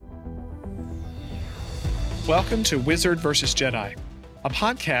Welcome to Wizard vs. Jedi, a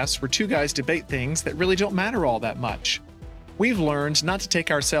podcast where two guys debate things that really don't matter all that much. We've learned not to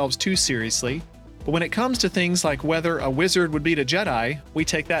take ourselves too seriously, but when it comes to things like whether a wizard would beat a Jedi, we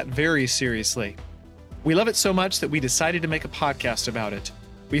take that very seriously. We love it so much that we decided to make a podcast about it.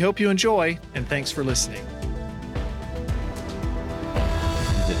 We hope you enjoy, and thanks for listening.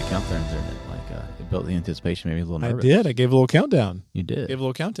 You did a countdown there, it built the anticipation, maybe a little nervous. I did. I gave a little countdown. You did. Gave a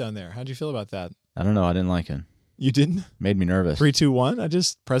little countdown there. How'd you feel about that? I don't know. I didn't like it. You didn't? Made me nervous. 3, 2, 1. I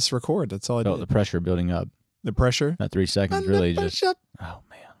just pressed record. That's all I Felt did. the pressure building up. The pressure. That 3 seconds really just. Oh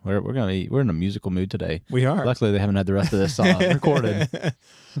man, we're in a musical mood today. We are. Luckily, they haven't had the rest of this song recorded.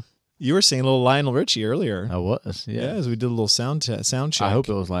 You were singing a little Lionel Richie earlier. I was. Yeah. As we did a little sound check. I hope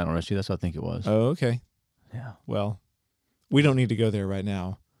it was Lionel Richie. That's what I think it was. Oh, okay. Yeah. Well, we don't need to go there right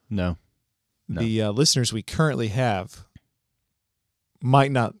now. No. The listeners we currently have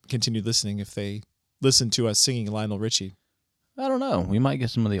might not continue listening if they listen to us singing Lionel Richie. I don't know. We might get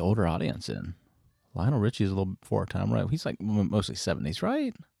some of the older audience in. Lionel Richie is a little before our time, right? He's like mostly 70s,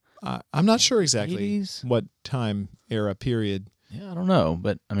 right? I'm not sure exactly 80s? what time, era, period. Yeah, I don't know,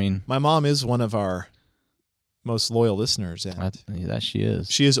 but I mean, My mom is one of our most loyal listeners, and that she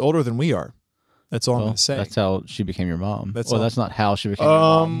is. she is older than we are. That's all I'm going to say. That's how she became your mom. That's That's not how she became your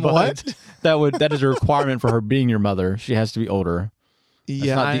mom. But what? that is a requirement for her being your mother. She has to be older.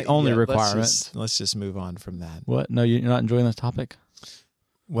 Yeah, not the only requirement. Let's just move on from that. What? No, you're not enjoying this topic?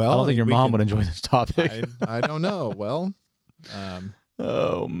 Well, I don't think your we mom can- would enjoy this topic. I don't know. Well,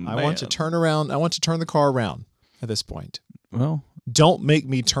 Oh man. I want to turn around. I want to turn the car around at this point. Well, Don't make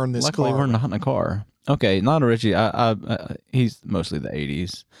me turn this luckily car we're around. not in a car. Okay, Lionel Richie. He's mostly the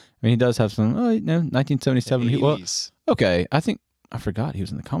 80s. I mean, he does have some. 1977. Okay, I forgot he was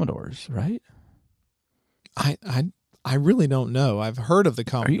in the Commodores, right? I really don't know. I've heard of the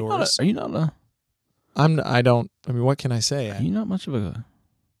Commodores. Are you not a? I don't. I mean, what can I say? Are you not much of a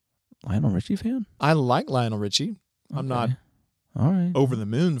Lionel Richie fan? I like Lionel Richie. I'm not Okay. All right. over the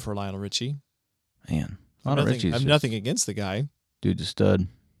moon for Lionel Richie. Man, Lionel Richie's I'm nothing against the guy. Dude's a stud.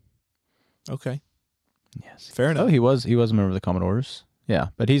 Okay, Yes. fair enough. Oh, he was a member of the Commodores. Yeah,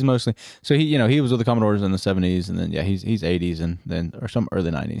 but he's mostly he was with the Commodores in the 70s, and then he's 80s and then or some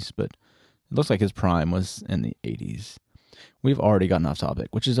early 90s, but it looks like his prime was in the 80s. We've already gotten off topic,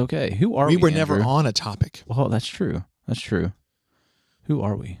 which is okay. Who are we? We were never Andrew? on a topic. Well, that's true. That's true. Who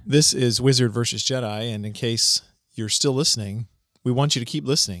are we? This is Wizard versus Jedi, and in case you're still listening, we want you to keep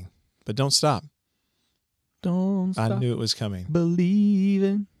listening, but don't stop. Don't stop I knew it was coming.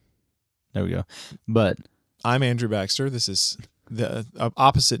 believing. There we go. But I'm Andrew Baxter. This is the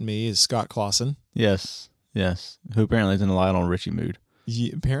opposite me is Scott Clausen. yes, who apparently is in a Lionel Richie mood.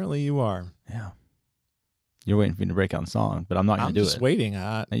 Apparently you are. Yeah. You're waiting for me to break out the song, but I'm not going I'm to do just it. waiting.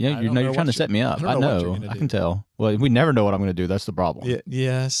 You're trying to set me up. I know. I can tell. Well, we never know what I'm going to do. That's the problem.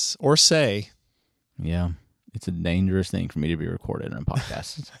 Yes, or say. Yeah. It's a dangerous thing for me to be recorded in a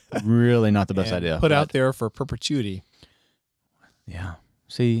podcast. It's really not the best and idea. Put out there for perpetuity. Yeah.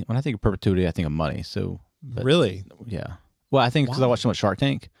 See, when I think of perpetuity, I think of money. So, Really? yeah. Well, I think because I watch so much Shark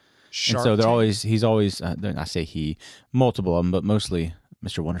Tank. Shark and so Tank? he's always, I say he, multiple of them, but mostly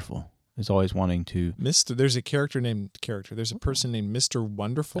Mr. Wonderful is always wanting to. There's a There's a person named Mr.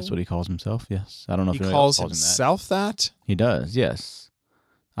 Wonderful. That's what he calls himself. Yes. I don't know he if anybody else calls calls himself that. He does. Yes.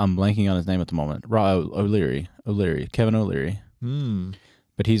 I'm blanking on his name at the moment. O'Leary, Kevin O'Leary.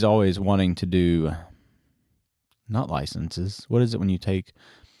 But he's always wanting to do, not licenses. What is it when you take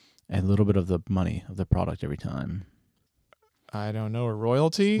a little bit of the money of the product every time? I don't know. A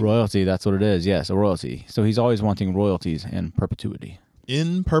royalty? Royalty, that's what it is. Yes, a royalty. So he's always wanting royalties and perpetuity.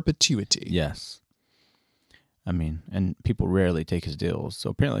 In perpetuity. Yes. I mean, and people rarely take his deals. So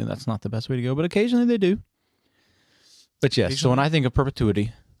apparently that's not the best way to go, but occasionally they do. But yes, so when I think of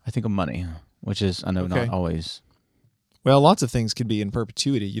perpetuity, I think of money, which is, I know, Okay. not always. Well, lots of things could be in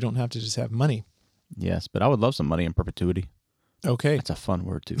perpetuity. You don't have to just have money. Yes, but I would love some money in perpetuity. Okay. That's a fun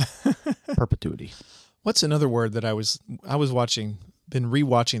word too. Perpetuity. What's another word that I was been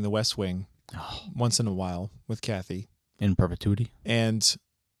rewatching The West Wing once in a while with Kathy. In perpetuity. And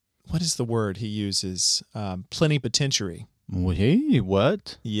what is the word he uses? Plenipotentiary. Hey,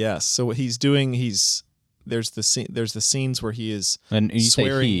 what? Yes. So what he's doing, there's the scenes where he is And you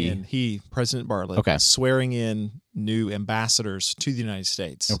swearing say he. in President Bartlett, Okay. swearing in new ambassadors to the United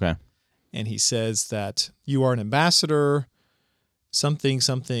States. Okay. And he says that you are an ambassador, something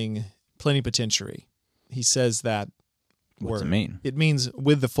plenipotentiary. He says that What's word. it mean? It means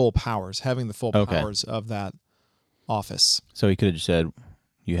with the full powers, having the full Okay. powers of that office. So he could have just said,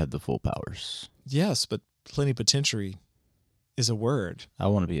 you have the full powers. Yes, but plenipotentiary is a word. I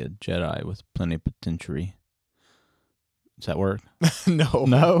want to be a Jedi with plenipotentiary. Does that work? No.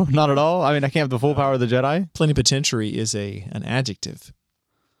 No, not at all. I mean, I can't have the full power of the Jedi. Plenipotentiary is an adjective.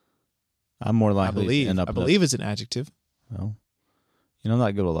 I'm more I likely believe. to end up. I believe it's an adjective. Well, I'm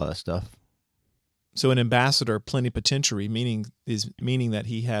not good with a lot of stuff. So an ambassador plenipotentiary meaning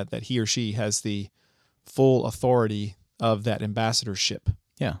that he or she has the full authority of that ambassadorship.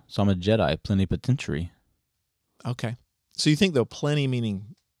 Yeah, so I'm a Jedi plenipotentiary. Okay. So you think though plenty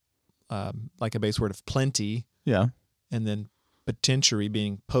meaning like a base word of plenty, Yeah. and then potentiary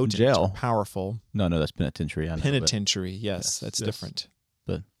being potent Jail. or powerful. No, that's penitentiary. I know, Penitentiary, yes, that's yes. different.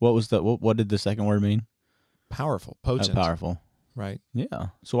 But what was the what did the second word mean? Powerful, potent, Powerful. right? Yeah.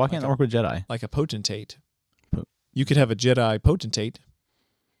 So why can't Like I work with Jedi? Like a potentate. You could have a Jedi potentate.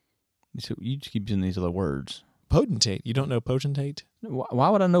 So you just keep using these other words. Potentate. You don't know potentate? Why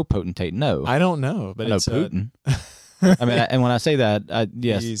would I know potentate? No. I don't know, but I know it's Putin. I mean, and when I say that,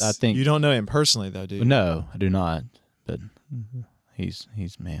 yes, I think you don't know him personally, though, do you? No, I do not. But he's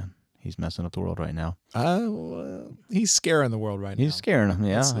messing up the world right now. Well, he's scaring the world right now. He's scaring them.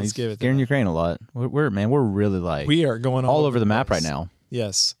 Yeah, Let's he's give it scaring that. Ukraine a lot. We're really like We are going all over the map right now.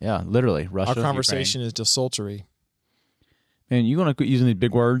 Yes, Yeah, literally. Russia. our conversation is desultory. Man, you want to quit using these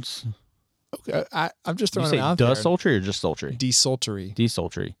big words? Okay, I'm just Did you throwing say it out there. desultory or just sultry? Desultory.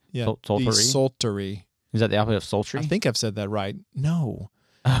 Desultory. Yeah, Sultry? desultory. Is that the opposite of sultry? I think I've said that right. No.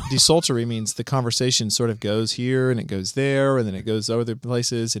 Desultory means the conversation sort of goes here and it goes there and then it goes other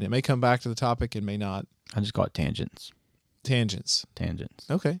places and it may come back to the topic and may not. I just call it tangents. Tangents.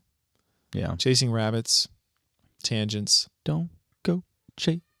 Okay. Yeah. Chasing rabbits. Tangents. Don't go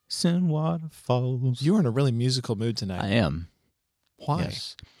chasing waterfalls. You are in a really musical mood tonight. I am. Why?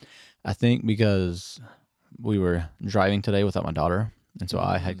 Yes. I think because we were driving today without my daughter, and so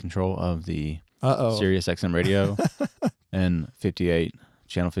I had control of the Sirius XM radio, and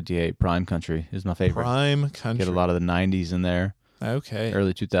Channel 58, Prime Country is my favorite. Prime Country. Get a lot of the 90s in there, Okay.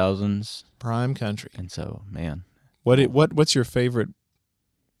 early 2000s, Prime Country. and so, man. What's your favorite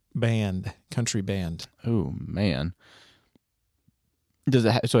band? Country band? Oh, man. So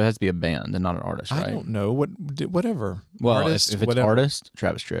it has to be a band and not an artist, right? I don't know. Whatever. Well, Artist, if it's whatever. artist,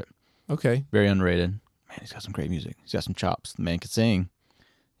 Travis Tritt. Okay. Very underrated. Man, he's got some great music. He's got some chops. The man can sing.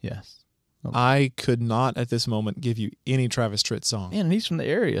 Yes. I could not at this moment give you any Travis Tritt song. Man, and he's from the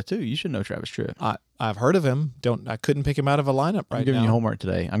area too. You should know Travis Tritt. I've heard of him. I couldn't pick him out of a lineup right I'm giving now. you homework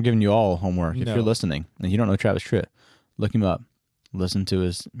today. I'm giving you all homework. If No. you're listening and you don't know Travis Tritt, look him up. Listen to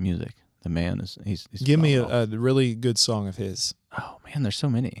his music. The man is he's Give me phenomenal. a really good song of his. Oh man, there's so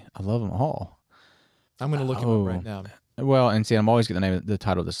many. I love them all. I'm going to look him up right now. Well, and see, I'm always getting the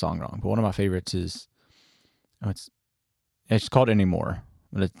title of the song wrong. But one of my favorites is it's called Anymore.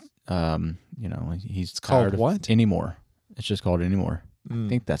 But it's he's called tired of what? Anymore. It's just called Anymore. I Mm.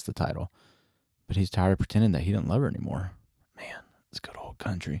 think that's the title. But he's tired of pretending that he doesn't love her anymore. Man, it's good old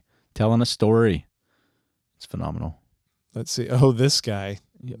country. Telling a story. It's phenomenal. Let's see. Oh, this guy.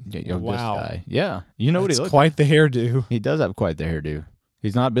 This Wow. guy. Yeah. You know what he That's looks quite the hairdo. He does have quite the hairdo.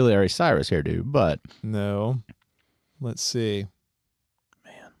 He's not Billy Ray Cyrus hairdo, but No. Let's see.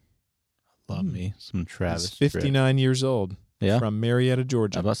 love me some Travis. He's 59 years old. Yeah. From Marietta, I was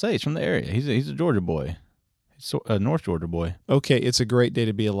Georgia. about to say he's from the area. He's a Georgia boy. He's a North Georgia boy. Okay, it's a great day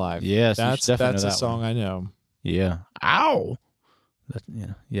to be alive. Yes, you that's should definitely that's know a that song one. I know. Yeah. Ow.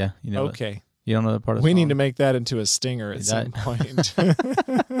 Yeah. You know. Okay, You don't know that part of the we song? need to make that into a stinger at some point.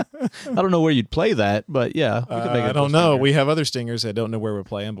 I don't know where you'd play that, but yeah, we could make it I into don't a know. stinger. We have other stingers. I don't know where we're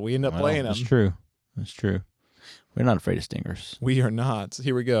playing, but we end up Well, playing them. That's true. That's true. We're not afraid of stingers. We are not.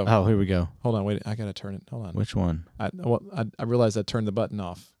 Here we go. Oh, here we go. Hold on, wait. I gotta turn it. Hold on. Which one? I realized I turned the button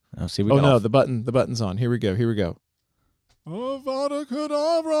off. Oh, see, we Oh got no, off. the button's on. Here we go. Avada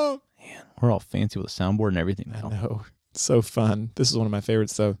Kedavra. Man, we're all fancy with a soundboard and everything I now. know. So fun. This is one of my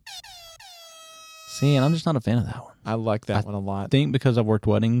favorites, though. See, and I'm just not a fan of that one. I like that I one a lot. I think because I've worked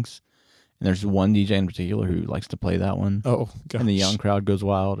weddings, and there's one DJ in particular who likes to play that one, Oh, gosh. and the young crowd goes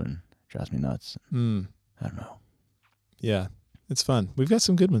wild and drives me nuts. Mm, I don't know. yeah, it's fun. We've got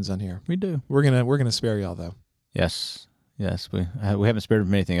some good ones on here. We do. We're gonna spare y'all though. Yes. We haven't spared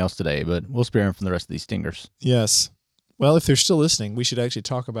from anything else today, but we'll spare them from the rest of these stingers. Yes. Well, if they're still listening, we should actually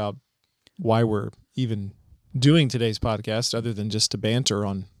talk about why we're even doing today's podcast, other than just to banter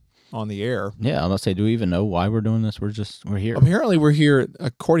on the air. Yeah, I'm gonna say, do we even know why we're doing this? We're here. Apparently, we're here.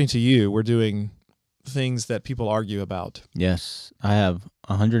 According to you, we're doing things that people argue about. Yes, I have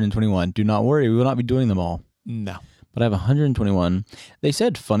 121. Do not worry, we will not be doing them all. No. But I have 121. They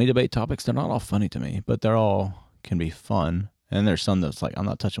said funny debate topics. They're not all funny to me, but they're all can be fun. And there's some that's like, I'm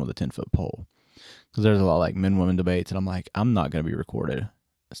not touching with a 10-foot pole. Because there's a lot of like men-women debates, and I'm like, I'm not going to be recorded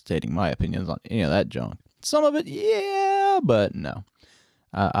stating my opinions on any of that junk. Some of it, yeah, but no.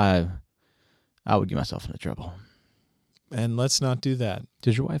 I would get myself into trouble. And let's not do that.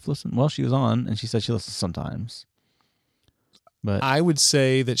 Does your wife listen? Well, she was on, and she said she listens sometimes. But I would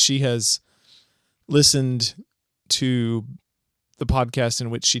say that she has listened to the podcast in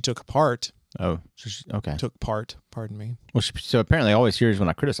which she took part. Okay. Took part, pardon me. Well, so apparently always hears when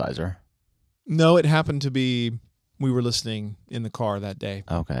I criticize her. No, it happened to be we were listening in the car that day.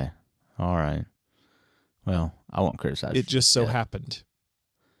 Okay. All right. Well, I won't criticize. It just so happened.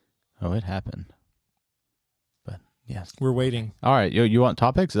 Oh, it happened. But yes. We're waiting. All right. You want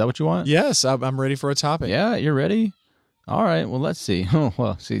topics? Is that what you want? Yes, I'm ready for a topic. Yeah, you're ready? All right. Well, let's see.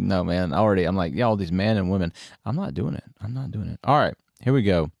 No, man. I'm like, all these men and women. I'm not doing it. All right. Here we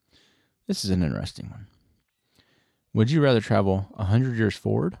go. This is an interesting one. Would you rather travel 100 years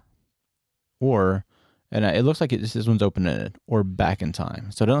forward or, and it looks like this one's open-ended, or back in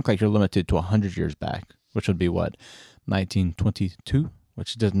time? So it doesn't look like you're limited to 100 years back, which would be what? 1922?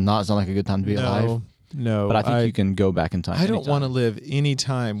 Which does not sound like a good time to be alive. No. But I think you can go back in time. I don't want to live any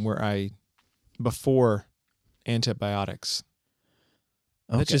time before antibiotics.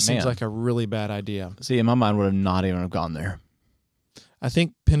 Okay, that just seems like a really bad idea. See, in my mind, would have not even have gone there. I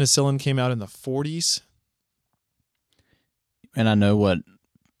think penicillin came out in the 40s. And I know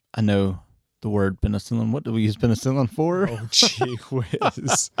the word penicillin. What do we use penicillin for? Oh, gee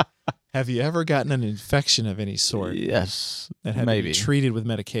whiz. Have you ever gotten an infection of any sort? Yes. That had to be treated with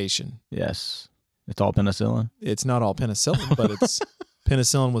medication? Yes. It's all penicillin? It's not all penicillin, but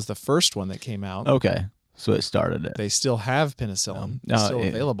penicillin was the first one that came out. Okay. So it started it. They still have penicillin. It's still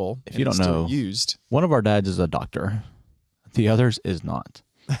available. If you don't know, used. One of our dads is a doctor. The others is not.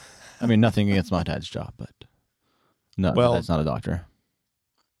 I mean, nothing against my dad's job, but no, my dad's not a doctor.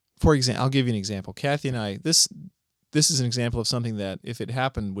 For example, I'll give you an example. Kathy and I, this is an example of something that, if it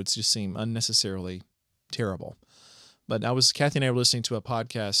happened, would just seem unnecessarily terrible. But Kathy and I were listening to a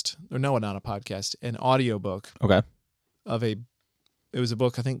podcast, or no, not a podcast, an audiobook. Okay. It was a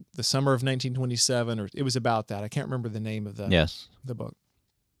book, I think, the summer of 1927, or it was about that. I can't remember the name of the book.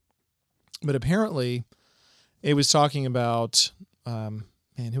 But apparently, it was talking about,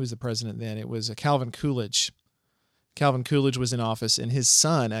 who was the president then? It was Calvin Coolidge. Calvin Coolidge was in office, and his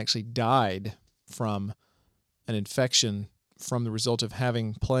son actually died from an infection from the result of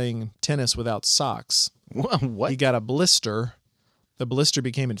playing tennis without socks. What? He got a blister. The blister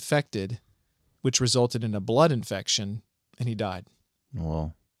became infected, which resulted in a blood infection, and he died.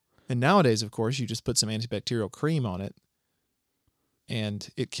 Well. And nowadays, of course, you just put some antibacterial cream on it, and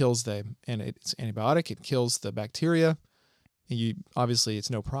it kills and it's antibiotic. It kills the bacteria. And obviously, it's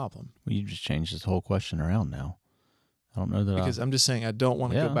no problem. Well, you just changed this whole question around now. I don't know that because I'm just saying I don't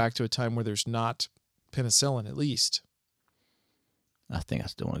want to go back to a time where there's not penicillin, at least. I think I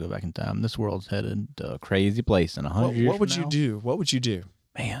still want to go back in time. This world's headed to a crazy place in 100 years. What would you do? What would you do?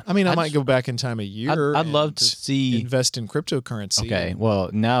 Man, I mean, I might go back in time a year. I'd love to see invest in cryptocurrency. Okay, well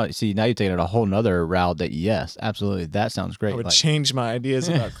now you're taking it a whole nother route. That yes, absolutely, that sounds great. I would change my ideas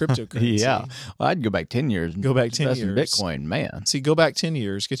about cryptocurrency. Yeah, well, I'd go back 10 years. Go back 10 years. In Bitcoin, man. See, go back 10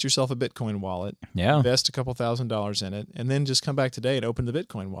 years. Get yourself a Bitcoin wallet. Yeah. Invest a couple $1,000s in it, and then just come back today and open the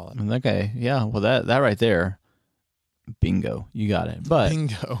Bitcoin wallet. Okay, yeah. Well, that right there. Bingo, you got it. But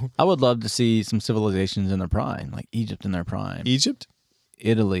bingo. I would love to see some civilizations in their prime, like Egypt in their prime. Egypt?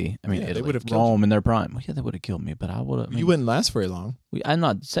 Italy. I mean, Italy. Rome in their prime. Well, yeah, they would have killed me, but I would have. You wouldn't last very long. I'm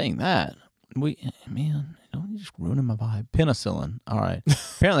not saying that. You just ruining my vibe. Penicillin. All right.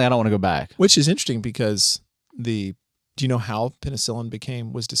 Apparently, I don't want to go back. Which is interesting because do you know how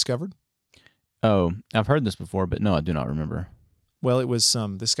penicillin was discovered? Oh, I've heard this before, but no, I do not remember. Well, it was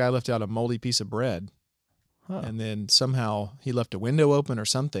this guy left out a moldy piece of bread. And then somehow he left a window open or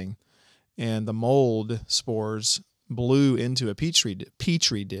something, and the mold spores blew into a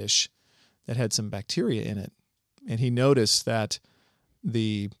petri dish that had some bacteria in it. And he noticed that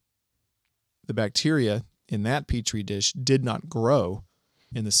the bacteria in that petri dish did not grow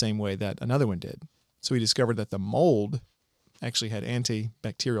in the same way that another one did. So he discovered that the mold actually had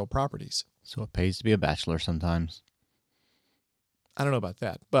antibacterial properties. So it pays to be a bachelor sometimes. I don't know about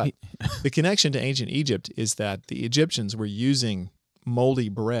that, but the connection to ancient Egypt is that the Egyptians were using moldy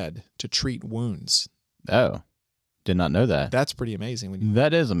bread to treat wounds. Oh, did not know that. That's pretty amazing.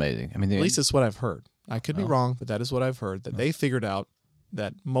 That is amazing. I mean, at least that's what I've heard. I could be wrong, but that is what I've heard, that they figured out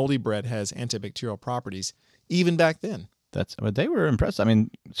that moldy bread has antibacterial properties even back then. But they were impressed. I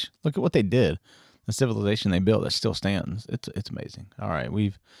mean, look at what they did. The civilization they built that still stands. It's amazing. All right,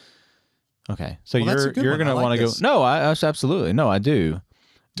 okay, so you're going to want to go. No, I absolutely. No, I do.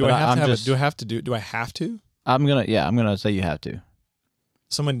 Do I have to? I'm going to say you have to.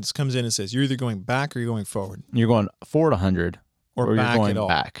 Someone comes in and says, you're either going back or you're going forward. You're going forward 100 Or you're back going at all.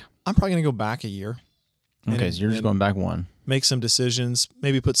 back. I'm probably going to go back a year. Okay, so you're just going back one. Make some decisions.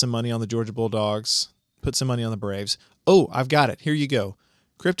 Maybe put some money on the Georgia Bulldogs. Put some money on the Braves. Oh, I've got it. Here you go.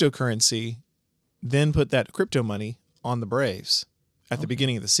 Cryptocurrency. Then put that crypto money on the Braves at the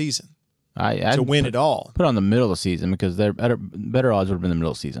beginning of the season to win it all. Put it on the middle of the season because their better odds would have been the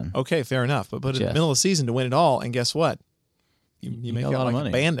middle of the season. Okay, fair enough. But put it in the middle of the season to win it all, and guess what? You make got out a lot like of money.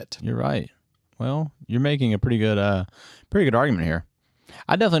 a bandit. You're right. Well, you're making a pretty good argument here.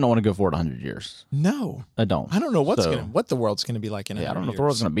 I definitely don't want to go forward 100 years. No, I don't. I don't know what the world's gonna be like in 100 I don't know years. if the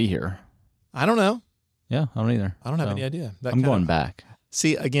world's going to be here. I don't know. Yeah, I don't either. I don't have any idea. I'm going back.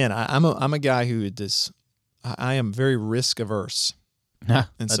 See, again, I'm a guy who does. I am very risk averse. That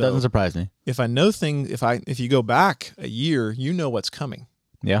And so- doesn't surprise me. If I know things, if you go back a year, you know what's coming,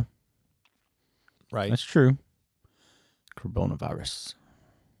 Yeah, right? that's true. Coronavirus.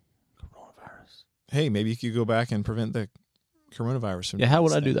 Hey, maybe you could go back and prevent the coronavirus from. Yeah, how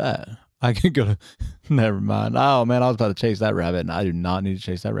would I do that? I could go to. Never mind. Oh man, I was about to chase that rabbit, and I do not need to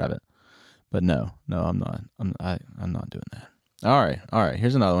chase that rabbit. But no, I'm not. I'm not doing that. All right.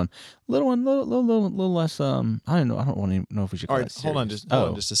 Here's another one. Little less. I don't know. I don't want to know if we should. All Call right, it hold on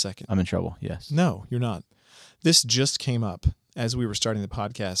serious. just a second. I'm in trouble. Yes. No, you're not. This just came up as we were starting the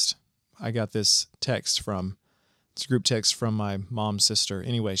podcast. I got this text from. It's a group text from my mom's sister.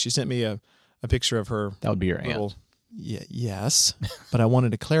 Anyway, she sent me a picture of her. That would be your aunt. Little, yes, but I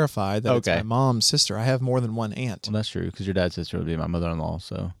wanted to clarify that it's my mom's sister. I have more than one aunt. Well, that's true because your dad's sister would be my mother-in-law.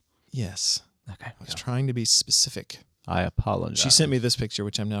 So. Yes. Okay. I was trying to be specific. I apologize. She sent me this picture,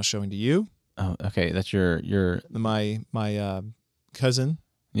 which I'm now showing to you. Oh, okay. That's your. My cousin.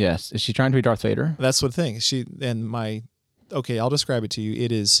 Yes. Is she trying to be Darth Vader? That's the thing. Okay, I'll describe it to you.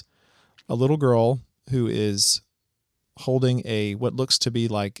 It is a little girl who is holding what looks to be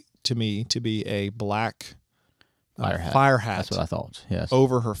like to me to be a black fire hat. That's what I thought. Yes.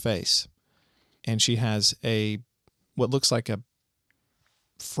 Over her face, and she has what looks like a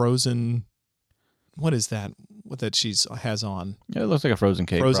frozen. What is that? What that she has on? Yeah, it looks like a frozen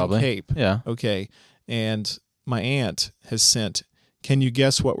cape. Frozen probably. cape. Yeah. Okay, and my aunt has sent. Can you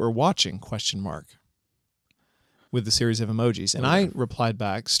guess what we're watching? ? With the series of emojis, and I replied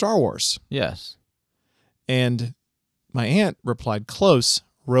back, Star Wars. Yes. And my aunt replied, close,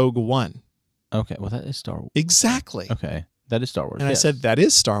 Rogue One. Okay. Well, that is Star Wars. Exactly. Okay. That is Star Wars. And I said, that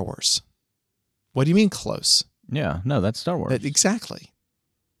is Star Wars. What do you mean close? Yeah. No, that's Star Wars. Exactly.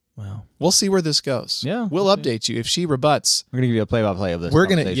 Well, we'll see where this goes. Yeah. We'll update you. If she rebuts, we're going to give you a play-by-play of this. we're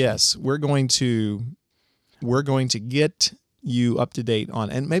going to get you up to date on,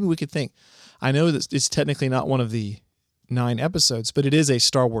 and maybe we could think, I know that it's technically not one of the 9 episodes, but it is a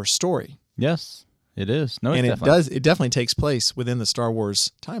Star Wars story. Yes, it is. No, and it definitely takes place within the Star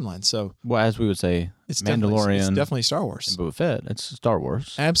Wars timeline. So, well, as we would say, it's Mandalorian, definitely Star Wars. and Boba Fett. It's Star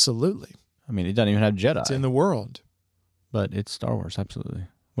Wars. Absolutely. I mean, it doesn't even have Jedi. It's in the world. But it's Star Wars, absolutely.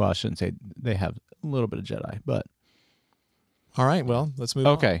 Well, I shouldn't say they have a little bit of Jedi, but. All right, well, let's move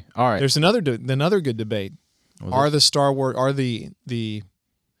on. Okay, all right. There's another good debate. Are the Star Wars,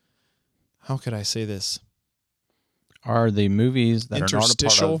 how could I say this? Are the movies that are not a part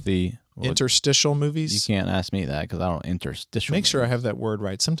Interstitial? of the... Interstitial movies? You can't ask me that because I don't interstitial. Make sure I have that word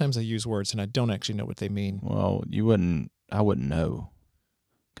right. Sometimes I use words and I don't actually know what they mean. Well, I wouldn't know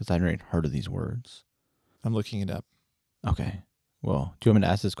because I ain't heard of these words. I'm looking it up. Okay. Well, do you want me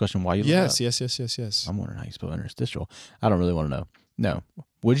to ask this question while you look it up? Yes. I'm wondering how you spell interstitial. I don't really want to know. No.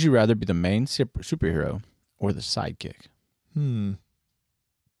 Would you rather be the main superhero or the sidekick?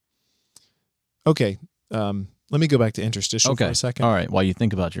 Okay. Let me go back to interstitial for a second. All right. While you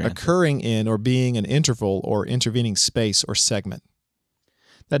think about your answer. Occurring in or being an interval or intervening space or segment.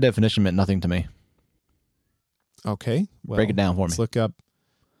 That definition meant nothing to me. Okay. Well, break it down for me.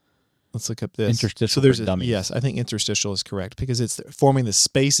 Let's look up this. Interstitial for dummies. Yes, I think interstitial is correct because it's forming the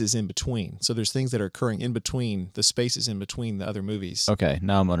spaces in between. So there's things that are occurring in between, the spaces in between the other movies. Okay.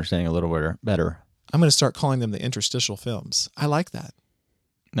 Now I'm understanding a little better. I'm going to start calling them the interstitial films. I like that.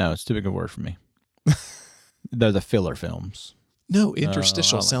 No, it's too big a word for me. They're the filler films. No,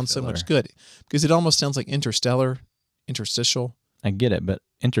 interstitial I like sounds filler. so much good because it almost sounds like interstellar, interstitial. I get it, but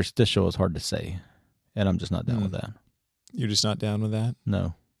interstitial is hard to say, and I'm just not down with that. You're just not down with that?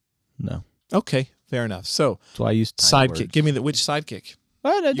 No. Okay, fair enough. So that's why I use sidekick. words. Give me which sidekick?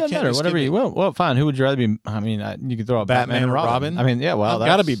 Well, it doesn't matter. Whatever you well, fine. Who would you rather be? I mean, you could throw a Batman or and Robin. I mean, yeah, well,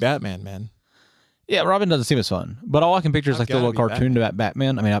 got to be Batman, man. Yeah, Robin doesn't seem as fun, but all I can picture is like the little cartoon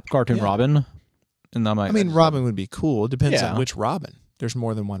Batman. I mean, cartoon Robin. And I'm like, Robin would be cool. It depends on which Robin. There's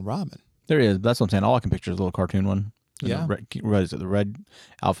more than one Robin. There is. That's what I'm saying. All I can picture is a little cartoon one. Yeah. What is it? The red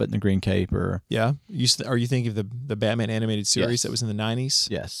outfit and the green cape, or Yeah. Are you thinking of the Batman animated series Yes. that was in the 90s?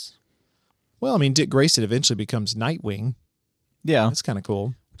 yes, Well, I mean, Dick Grayson eventually becomes Nightwing. yeah. That's kind of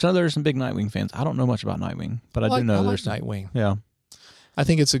cool. So there's some big Nightwing fans. I don't know much about Nightwing, but I do know there's some, Nightwing. yeah. I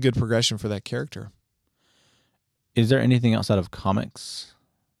think it's a good progression for that character. Is there anything outside of comics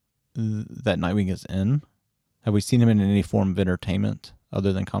that Nightwing is in? Have we seen him in any form of entertainment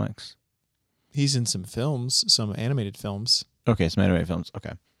other than comics? He's in some films, some animated films. Okay, some animated films.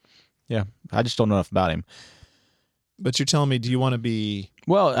 Okay. Yeah, I just don't know enough about him. But you're telling me, do you want to be?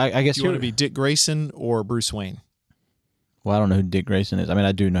 Well, I guess Do you want to be Dick Grayson or Bruce Wayne? Well, I don't know who Dick Grayson is. I mean,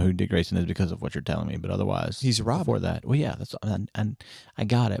 I do know who Dick Grayson is because of what you're telling me, but otherwise, He's Robin. Before that, well, yeah, that's and I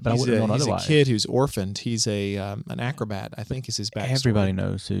got it, but I wouldn't have known He's otherwise. a kid who's orphaned. He's an acrobat. I think is his backstory. Everybody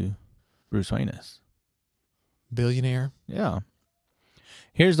knows who Bruce Wayne is. Billionaire. Yeah.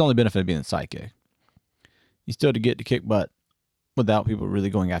 Here's the only benefit of being a sidekick: you still get to kick butt without people really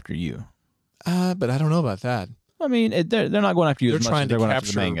going after you. But I don't know about that. I mean, they're not going after you as much as they're going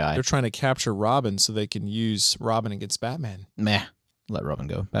after the main guy. They're trying to capture Robin so they can use Robin against Batman. Meh. Let Robin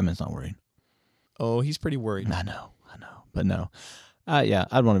go. Batman's not worried. Oh, he's pretty worried. I know. But no. Yeah,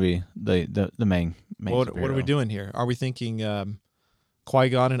 I'd want to be the main What are we superhero. doing here? Are we thinking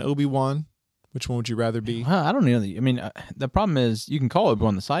Qui-Gon and Obi-Wan? Which one would you rather be? Well, I don't know. I mean, the problem is you can call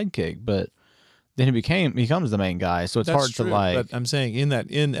Obi-Wan the sidekick, but then he becomes the main guy, so it's That's hard true, to like. But I'm saying in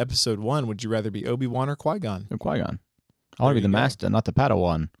episode 1, would you rather be Obi-Wan or Qui-Gon? Qui-Gon. I want to be the you go. master, not the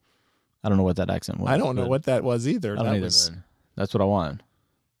Padawan. I don't know what that accent was. I don't know but what that was either. I don't That either. was- But that's what I want.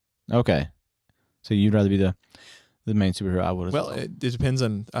 Okay, so you'd rather be the main superhero? I would. As well, it depends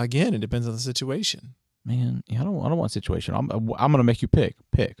on the situation. Man, I don't want a situation. I'm gonna make you pick.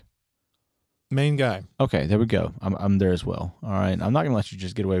 Main guy. Okay, there we go. I'm there as well. All right, I'm not gonna let you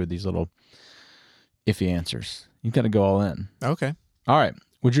just get away with these little iffy answers. You got to go all in. Okay. All right.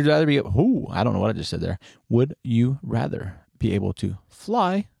 Would you rather be? Ooh, I don't know what I just said there. Would you rather be able to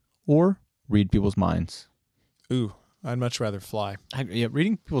fly or read people's minds? Ooh, I'd much rather fly. Yeah,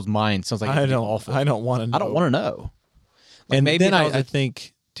 reading people's minds sounds like it'd be awful. I don't want to know. I don't want to know. Like And maybe then if I was I a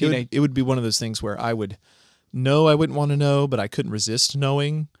think teenage- it would be one of those things where I would know I wouldn't want to know, but I couldn't resist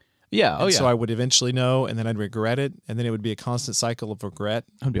knowing. Yeah. Oh And yeah. So I would eventually know, and then I'd regret it, and then it would be a constant cycle of regret.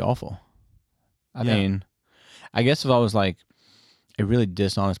 That would be awful. I Yeah. mean, I guess if I was like a really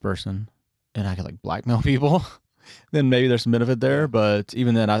dishonest person and I could like blackmail people, then maybe there's some benefit there. But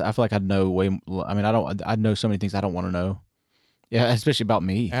even then, I feel like I'd know way. I mean, I'd know so many things I don't want to know. Yeah, especially about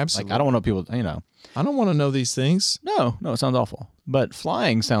me. Absolutely. Like I don't want to know people. You know. I don't want to know these things. No, it sounds awful. But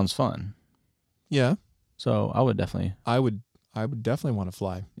flying sounds fun. Yeah, So I would definitely. I would definitely want to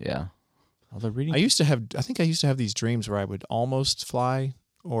fly. Yeah. Although reading. I think I used to have these dreams where I would almost fly,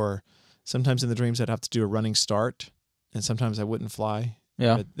 or sometimes in the dreams I'd have to do a running start, and sometimes I wouldn't fly.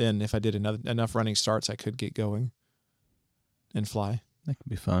 Yeah. But then if I did enough running starts, I could get going and fly. That could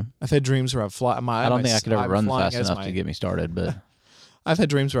be fun. I've had dreams where I fly. I don't think I could ever run fast enough to get me started, but I've had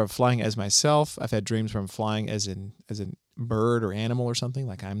dreams where I'm flying as myself. I've had dreams where I'm flying as a bird or animal or something,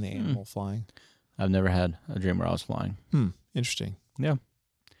 like I'm the animal flying. I've never had a dream where I was flying. Interesting. Yeah.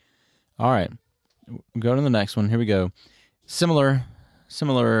 All right. Go to the next one. Here we go. Similar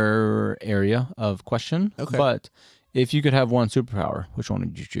area of question. Okay. But if you could have one superpower, which one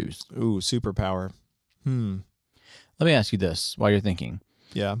would you choose? Ooh, superpower. Let me ask you this while you're thinking.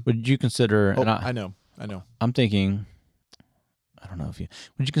 Yeah. Would you consider, Oh, and I know. I'm thinking, I don't know if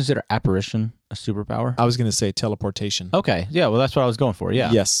would you consider apparition a superpower? I was going to say teleportation. Okay. Yeah. Well, that's what I was going for.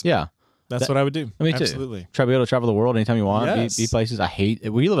 Yeah. Yes. Yeah. That's what I would do. Me too. Absolutely. Try to be able to travel the world anytime you want. Yes. Be places. I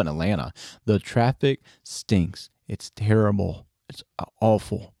hate. We live in Atlanta. The traffic stinks. It's terrible. It's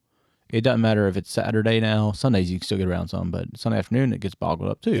awful. It doesn't matter if it's Saturday now. Sundays you can still get around some, but Sunday afternoon it gets boggled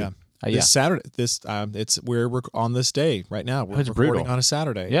up too. Yeah. Yeah. This Saturday, we're on this day right now. We're It's recording brutal. on a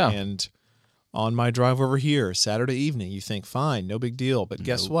Saturday. Yeah. And on my drive over here, Saturday evening, you think, fine, no big deal. But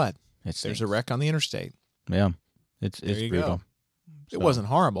guess what? There's a wreck on the interstate. Yeah. It's you brutal. go. It wasn't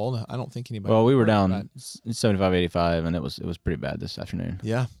horrible. I don't think anybody. Well, we were heard down about 75, 85, and it was pretty bad this afternoon. it.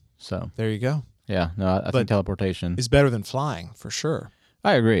 Yeah. So There you go. yeah, no, I But think teleportation. It's better than flying for sure.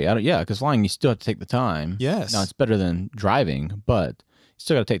 I agree. Yeah, because flying you still have to take the time. Yes. Now it's better than driving, but you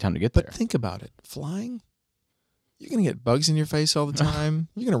still got to take time to get But there. think about it. Flying, you're going to get bugs in your face all the time.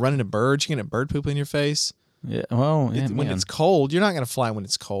 You're going to run into birds. You're going to get bird poop in your face. Yeah. Well, yeah, When man. it's cold, you're not going to fly when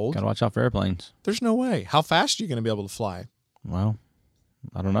it's cold. Gotta watch out for airplanes. There's no way. How fast are you going to be able to fly? Well,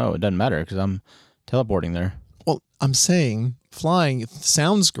 I don't know. It doesn't matter because I'm teleporting there. Well, I'm saying flying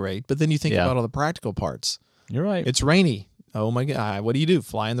sounds great, but then you think Yeah. about all the practical parts. You're right. It's rainy. Oh my God. What do?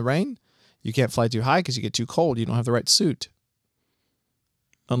 Fly in the rain? You can't fly too high because you get too cold. You don't have the right suit.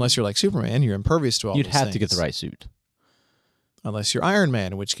 Unless you're like Superman, you're impervious to all You'd those have things. to get the right suit. Unless you're Iron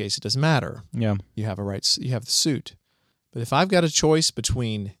Man, in which case it doesn't matter. Yeah. You have the suit. But if I've got a choice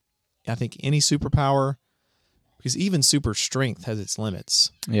between, I think, any superpower, because even super strength has its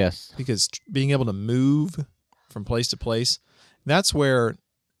limits. Yes. Because being able to move from place to place, that's where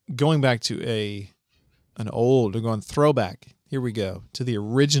going back to going throwback. Here we go to the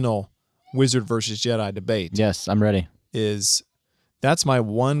original Wizard versus Jedi debate. Yes, I'm ready. That's my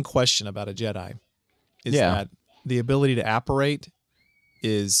one question about a Jedi. Is that the ability to apparate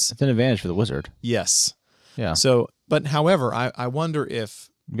is It's an advantage for the wizard. yes. Yeah. So, but however, I wonder if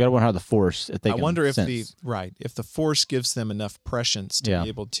You got to wonder how the Force, if they I can wonder if sense. if the Force gives them enough prescience to Yeah. be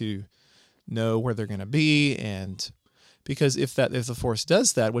able to know where they're going to be, and because if the Force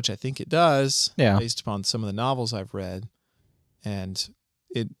does that, which I think it does, Yeah. based upon some of the novels I've read, and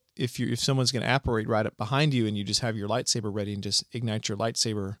if someone's going to apparate right up behind you and you just have your lightsaber ready and just ignite your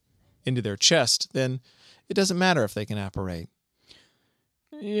lightsaber into their chest, then it doesn't matter if they can apparate.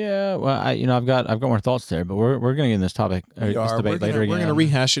 Yeah, well, I've got more thoughts there, but we're going to get in this topic, or We this are. debate later again. We're going to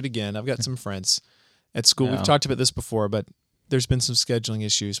rehash it again. I've got some friends at school. Yeah. We've talked about this before, but there's been some scheduling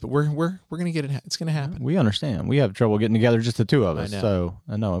issues. But we're going to get it. It's going to happen. We understand. We have trouble getting together, just the two of I us. know. So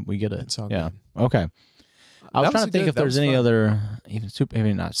I know we get it. It's all yeah. good. Okay. I was That trying was to think good. if That there's was any fun. other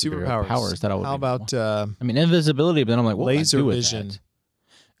even not Superpowers. powers that I would. How about I mean, invisibility, but then I'm like, what would I laser do with vision? that?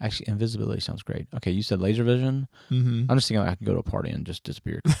 Actually, invisibility sounds great. Okay, you said laser vision. Mm-hmm. I'm just thinking like I can go to a party and just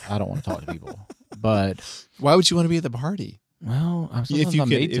disappear. I don't want to talk to people. But Why would you want to be at the party? well, sometimes If you I'm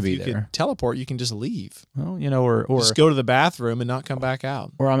could, made to if be you there. could teleport, you can just leave. Well, or Just go to the bathroom and not come back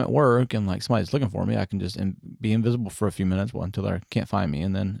out. or I'm at work and like somebody's looking for me, I can just be invisible for a few minutes until they can't find me,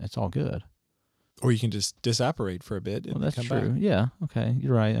 and then it's all good. Or you can just disapparate for a bit and Well, that's come true. back. Yeah. Okay.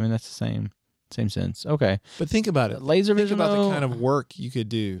 You're right. I mean, that's the same sense. Okay. But think about it. Laser Think vision. about though, the kind of work you could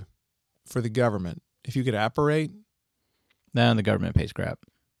do for the government. If you could apparate, Nah, the government pays crap.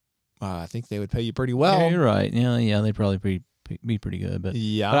 I think they would pay you pretty well. Yeah, you're right. Yeah, they'd probably be pretty good, but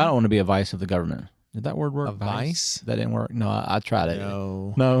Yeah. but I don't want to be a vice of the government. Did that word work? A vice? That didn't work. No, I tried it.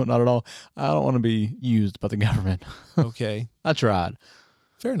 No. No, not at all. I don't want to be used by the government. Okay. I tried.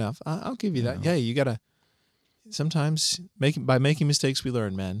 Fair enough. I'll give you that. No. Yeah, you gotta. Sometimes by making mistakes we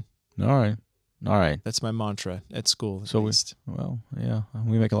learn, man. All right. That's my mantra at school. At So least. Well, yeah,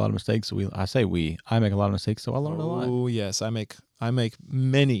 we make a lot of mistakes. So I make a lot of mistakes, so I learn a lot. Oh yes, I make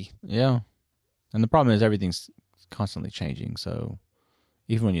many. Yeah, and the problem is everything's constantly changing. So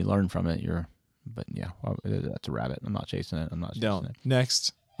even when you learn from it, But yeah, well, that's a rabbit. I'm not chasing it. Don't.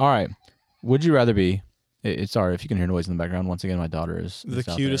 Next, All right. Would you rather be? Sorry if you can hear noise in the background. Once again, my daughter is the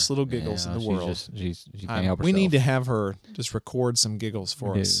out cutest there. little giggles in the she's world. Just, she can't help herself. We need to have her just record some giggles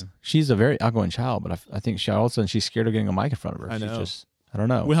for We us. do. She's a very outgoing child, but I think all of a sudden she's scared of getting a mic in front of her. I know. She's just, I don't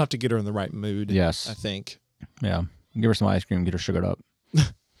know. We'll have to get her in the right mood. Yes. I think. Yeah. Give her some ice cream, get her sugared up.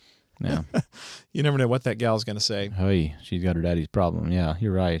 Yeah. You never know what that gal's going to say. Hey, she's got her daddy's problem. Yeah,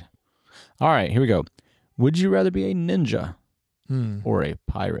 you're right. All right, here we go. Would you rather be a ninja or a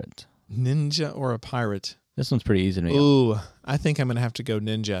pirate? Ninja or a pirate? This one's pretty easy to me. Ooh, I think I'm going to have to go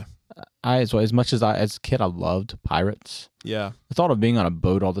ninja. So as much as as a kid, I loved pirates. Yeah. The thought of being on a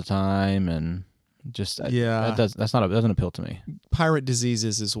boat all the time and just Yeah. doesn't appeal to me. Pirate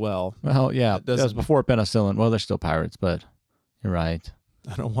diseases as well. Well, yeah, That that was doesn't- before penicillin. Well, they're still pirates, but you're right.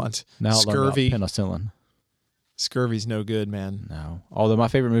 I don't want Now I learned about scurvy. penicillin. Scurvy's no good, man. No, although my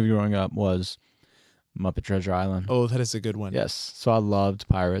favorite movie growing up was Muppet Treasure Island. Oh, that is a good one. Yes, so I loved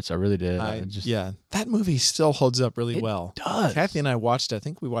pirates. I really did. Yeah, that movie still holds up really It well. does. Kathy and I watched it. I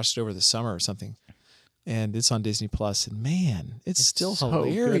think we watched it over the summer or something, and it's on Disney Plus. And man, it's still so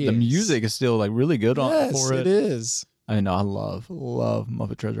hilarious. good. The music is still like really good for it. it is. I know. I love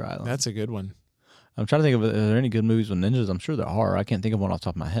Muppet Treasure Island. That's a good one. I'm trying to think of are there any good movies with ninjas? I'm sure there are. I can't think of one off the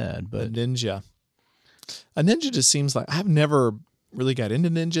top of my head, A but ninja. A ninja just seems like I've never really got into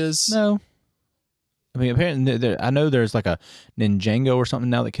ninjas. no. I mean, apparently, I know there's like a Ninjago or something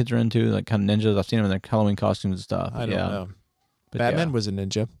now that kids are into, like kind of ninjas. I've seen them in their Halloween costumes and stuff. I don't know. But Batman yeah. was a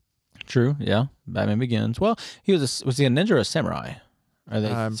ninja. True. Yeah. Batman Begins. Well, was he a ninja or a samurai? Are they?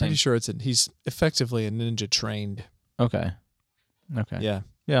 I'm the same? pretty sure he's effectively a ninja trained. Okay. Okay. Yeah.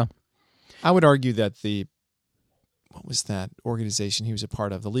 Yeah. I would argue that what was that organization he was a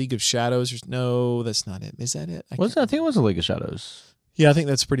part of? The League of Shadows? No, that's not it. Is that it? I think it was a League of Shadows. Yeah, I think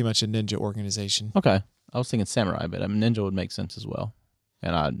that's pretty much a ninja organization. Okay. I was thinking samurai, but ninja would make sense as well.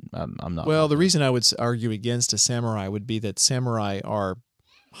 And I'm not. Well, the reason I would argue against a samurai would be that samurai are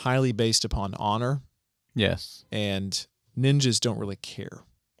highly based upon honor, Yes. and ninjas don't really care.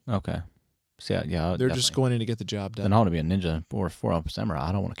 Okay. See, yeah, They're just going in to get the job Then done. I want to be a ninja or a 4-up samurai.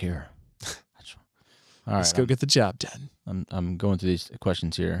 I don't want to care. All Let's right, go get the job done. I'm going through these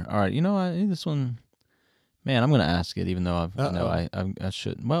questions here. All right, this one, man, I'm going to ask it, even though I know I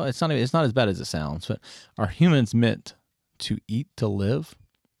should. Well, it's not as bad as it sounds. But are humans meant to eat to live,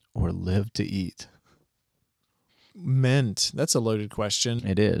 or live to eat? Meant. That's a loaded question.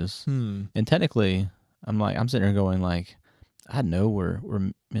 It is. And technically, I'm sitting here going like, I know we're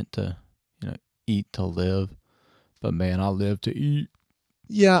meant to, eat to live, but man, I live to eat.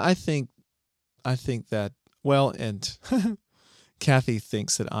 Yeah, I think that, well, and Kathy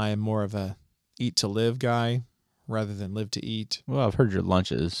thinks that I am more of a eat to live guy rather than live to eat. Well, I've heard your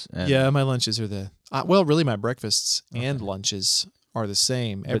lunches. And Yeah, my lunches are really my breakfasts and lunches are the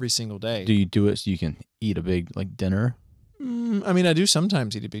same every single day. Do you do it so you can eat a big dinner? I mean, I do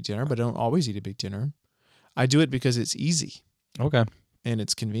sometimes eat a big dinner, but I don't always eat a big dinner. I do it because it's easy. Okay. And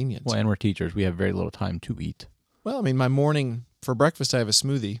it's convenient. Well, and we're teachers. We have very little time to eat. Well, I mean, my morning, for breakfast, I have a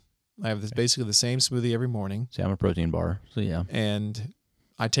smoothie. I have basically the same smoothie every morning. See, I'm a protein bar, so yeah. And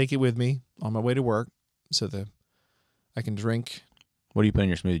I take it with me on my way to work so that I can drink. What do you put in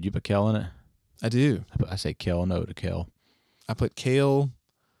your smoothie? Do you put kale in it? I do. I say kale, no to kale. I put kale.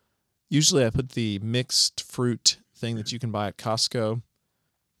 Usually I put the mixed fruit thing that you can buy at Costco.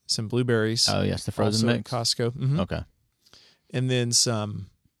 Some blueberries. Oh, yes, the frozen also mix? at Costco. Mm-hmm. Okay. And then some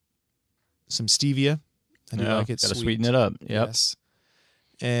stevia. I do like it gotta sweet. sweeten it up. Yep. Yes.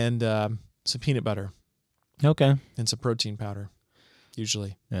 And some peanut butter Okay. and some protein powder,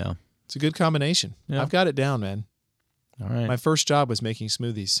 usually. Yeah. It's a good combination. Yeah. I've got it down, man. All right. My first job was making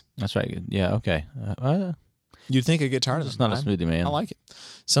smoothies. That's right. Yeah, okay. You'd think I'd get tired of It's them. not a smoothie, man. I like it.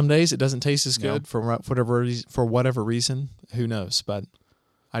 Some days it doesn't taste as good No. for whatever reason. Who knows? But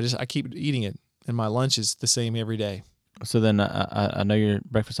I keep eating it, and my lunch is the same every day. So then I know your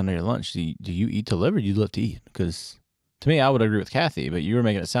breakfast, I know your lunch. Do you eat to live or do you live to eat? Because to me, I would agree with Kathy, but you were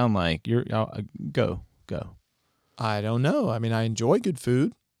making it sound like you're go. I don't know. I mean, I enjoy good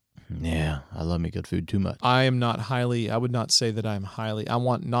food. Yeah, I love me good food too much. I would not say that I'm highly. I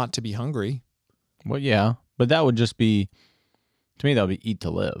want not to be hungry. Well, yeah, but that would just be, to me, that would be eat to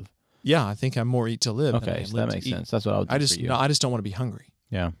live. Yeah, I think I'm more eat to live. Okay, so that makes sense. That's what I would think for you. I just don't want to be hungry.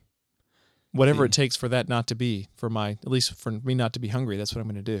 Yeah. Whatever it takes for that not to be, at least for me not to be hungry, that's what I'm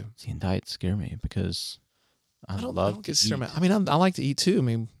going to do. See, and diets scare me because I don't get to eat. I mean, I like to eat too. I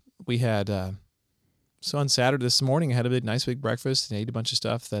mean, we had, so on Saturday this morning, I had a nice big breakfast and ate a bunch of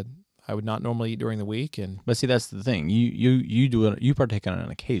stuff that I would not normally eat during the week. But see, that's the thing. You do it. You partake on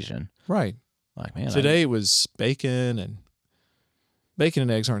an occasion. Right. Like, man. Today it was bacon and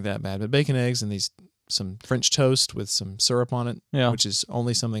eggs aren't that bad, but bacon, eggs, and some French toast with some syrup on it, Yeah. which is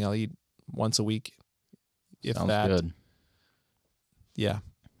only something I'll eat once a week. If Sounds that. good. Yeah.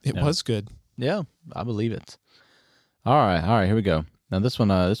 It was good. Yeah, I believe it. All right, here we go. Now this one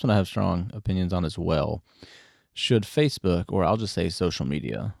I have strong opinions on as well. Should Facebook, or I'll just say social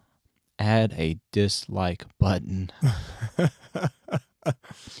media, add a dislike button?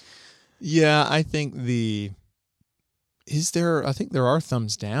 Yeah, I think I think there are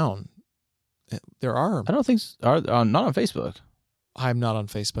thumbs down. There are. I don't think not on Facebook. I'm not on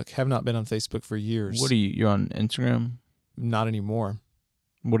Facebook. Have not been on Facebook for years. What are you? You're on Instagram? Not anymore.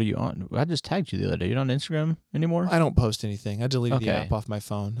 What are you on? I just tagged you the other day. You're not on Instagram anymore? I don't post anything. I deleted the Okay. app off my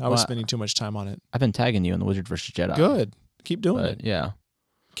phone. I was spending too much time on it. I've been tagging you in the Wizard vs. Jedi. Good. Keep doing But, it. yeah.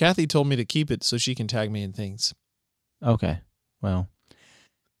 Kathy told me to keep it so she can tag me in things. Okay. Well,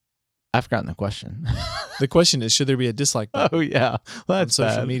 I've forgotten the question. The question is, should there be a dislike button? Oh yeah, well, that's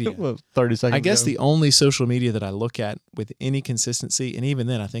social bad. media. Well, 30 seconds. I guess ago. the only social media that I look at with any consistency, and even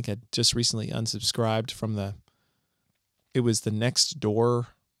then, I think I just recently unsubscribed from the Nextdoor,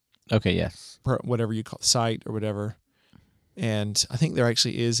 Okay. Yes. whatever you call it, site or whatever. And I think there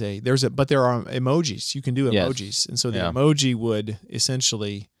actually is but there are emojis. You can do Yes. emojis. And so the Yeah. emoji would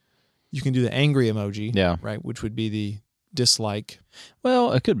essentially, you can do the angry emoji, Yeah. right? Which would be the dislike.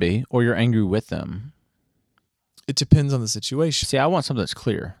 Well, it could be, or you're angry with them. It depends on the situation. See, I want something that's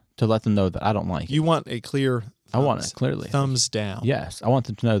clear to let them know that I don't like it. You want a clear I want it clearly. thumbs down. Yes, I want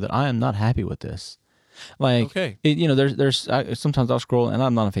them to know that I am not happy with this. Like, Okay. there's sometimes I'll scroll, and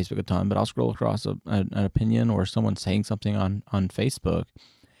I'm not on Facebook a ton, but I'll scroll across an opinion or someone saying something on Facebook,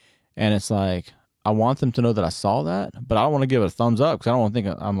 and it's like, I want them to know that I saw that, but I don't want to give it a thumbs up because I don't want to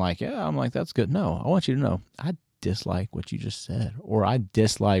think I'm like, that's good. No, I want you to know I dislike what you just said, or I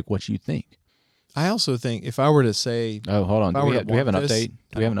dislike what you think. I also think if I were to say, Oh, hold on. if I Do were we, to do we have an want this, update?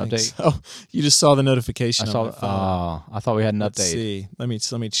 Do we have an I don't update? think so. You just saw the notification I saw. on my phone. I thought we had an Let's update. see. Let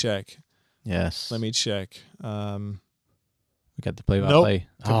me check. Yes. Let me check. We We got the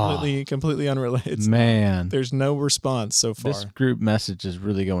play-by-play. Completely unrelated. Man. There's no response so far. This group message is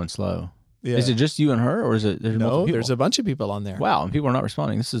really going slow. Yeah. Is it just you and her, or is it? There's multiple people? There's a bunch of people on there. Wow, and people are not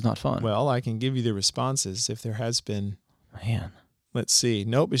responding. This is not fun. Well, I can give you the responses if there has been. Man. Let's see.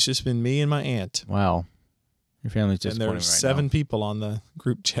 Nope, it's just been me and my aunt. Wow. Your family's disappointing. And there's 7 people on the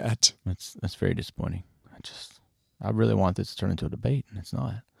group chat. That's very disappointing. I really want this to turn into a debate, and it's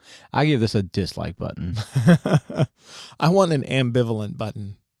not. I give this a dislike button. I want an ambivalent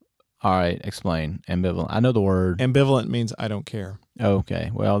button. All right, explain. Ambivalent. I know the word. Ambivalent means I don't care.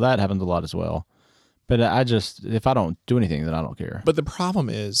 Okay, well, that happens a lot as well. But if I don't do anything, then I don't care. But the problem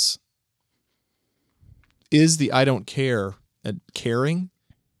is the I don't care caring?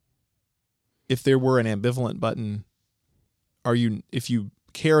 If there were an ambivalent button, if you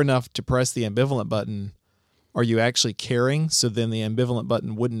care enough to press the ambivalent button, are you actually caring? So then the ambivalent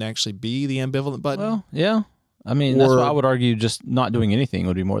button wouldn't actually be the ambivalent button? Well, yeah. I mean, that's why I would argue just not doing anything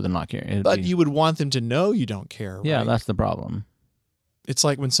would be more than not caring. You would want them to know you don't care, right? Yeah, that's the problem. It's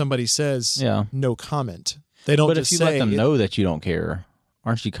like when somebody says no comment. They don't But just if you say, let them know that you don't care,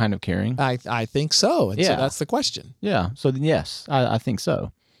 aren't you kind of caring? I think so. And so that's the question. Yeah. So then, yes, I think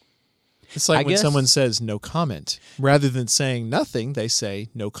so. It's like when someone says no comment. Rather than saying nothing, they say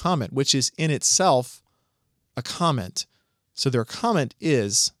no comment, which is in itself a comment. So their comment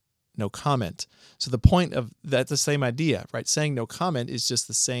is no comment. So the point of that's the same idea, right? Saying no comment is just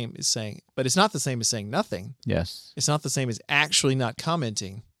the same as saying, but it's not the same as saying nothing. Yes. It's not the same as actually not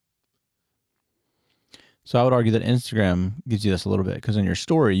commenting. So I would argue that Instagram gives you this a little bit because in your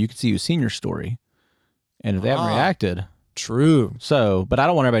story, you can see who's seen your story. And if they haven't reacted. True. So, but I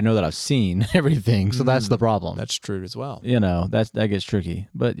don't want everybody to know that I've seen everything. So that's the problem. That's true as well. That gets tricky.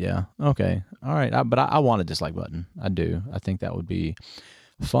 But yeah. Okay. All right. But I want a dislike button. I do. I think that would be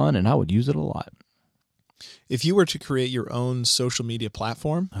fun and I would use it a lot. If you were to create your own social media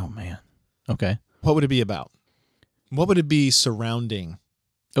platform. Oh, man. Okay. What would it be about? What would it be surrounding?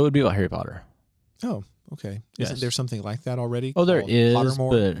 It would be about Harry Potter. Oh, okay. Yes. Isn't there something like that already? Oh, there is.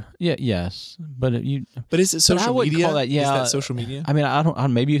 Pottermore? But yes. But is it social media? Call that, is that social media? I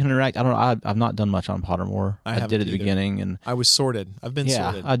mean, maybe you can interact. I don't know. I've not done much on Pottermore. I did at the beginning, and I was sorted. I've been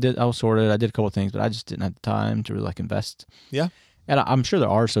sorted. I was sorted. I did a couple of things, but I just didn't have the time to really invest. Yeah. And I'm sure there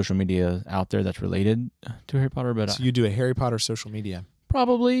are social media out there that's related to Harry Potter, but so you do a Harry Potter social media?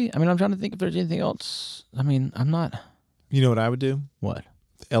 Probably. I mean, I'm trying to think if there's anything else. I mean, I'm not. You know what I would do? What?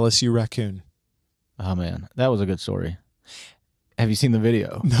 The LSU raccoon. Oh man, that was a good story. Have you seen the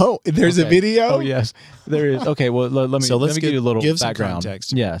video? No, there's a video. Oh yes, there is. Okay, well let me give you a little background. Some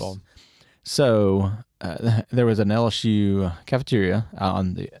context. Yes. People. So there was an LSU cafeteria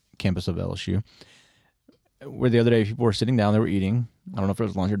on the campus of LSU where the other day people were sitting down, they were eating. I don't know if it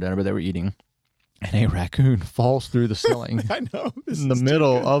was lunch or dinner, but they were eating. And a raccoon falls through the ceiling. I know. In the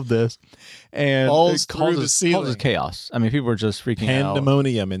middle of this. And falls it causes, through the ceiling. Causes chaos. I mean, people were just freaking out.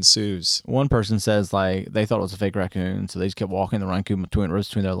 Pandemonium ensues. One person says, like, they thought it was a fake raccoon, so they just kept walking the raccoon rose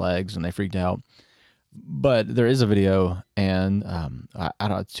between their legs, and they freaked out. But there is a video, and I don't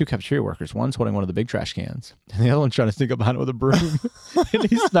know, 2 cafeteria workers. One's holding one of the big trash cans, and the other one's trying to sneak up behind it with a broom. And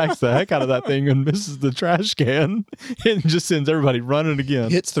he smacks the heck out of that thing and misses the trash can and just sends everybody running again.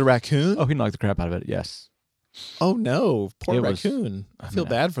 Hits the raccoon? Oh, he knocked the crap out of it, yes. Oh, no. Poor raccoon. I feel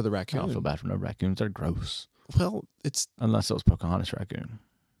bad for the raccoon. I don't feel bad for no raccoons. They're gross. Well, it's... Unless it was Pocahontas raccoon.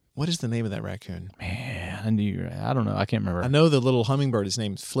 What is the name of that raccoon? Man, I don't know. I can't remember. I know the little hummingbird is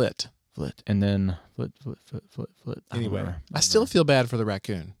named Flit. Flit. And then Flit. Anyway, I still feel bad for the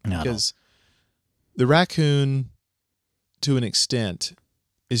raccoon. Because the raccoon, to an extent,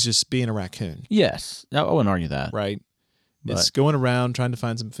 is just being a raccoon. Yes. I wouldn't argue that. Right? It's going around trying to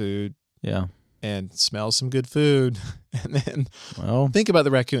find some food. Yeah. And smells some good food. And then think about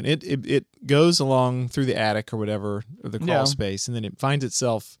the raccoon. It goes along through the attic or whatever, or the crawl space, and then it finds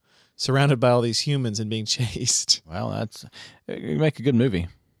itself surrounded by all these humans and being chased. Well, you make a good movie.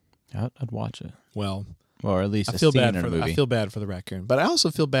 I'd watch it. Well, or at least I feel bad for the raccoon, but I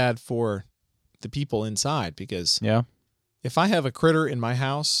also feel bad for the people inside because if I have a critter in my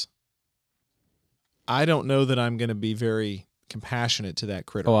house, I don't know that I'm going to be very compassionate to that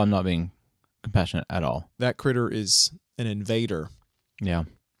critter. Oh, I'm not being compassionate at all. That critter is an invader. Yeah,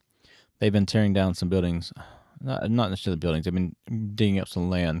 they've been tearing down some buildings. Not necessarily buildings. They've been digging up some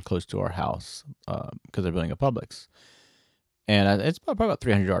land close to our house because they're building a Publix. And it's probably about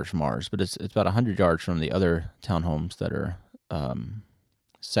 300 yards from ours, but it's about 100 yards from the other townhomes that are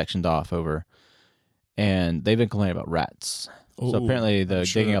sectioned off over. And they've been complaining about rats. So apparently the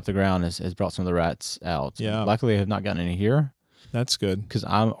digging up the ground has brought some of the rats out. Yeah. Luckily, I have not gotten any here. That's good. because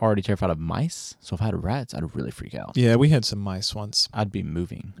I'm already terrified of mice. So if I had rats, I'd really freak out. Yeah, we had some mice once. I'd be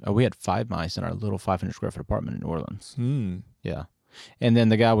moving. We had 5 mice in our little 500 square foot apartment in New Orleans. Yeah. And then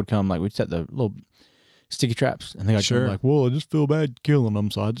the guy would come, like, we'd set the little sticky traps, and the guy come like, well, I just feel bad killing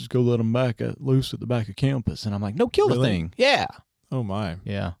them, so I just go let them back loose at the back of campus. And I'm like, no, kill the thing. Yeah. Oh, my.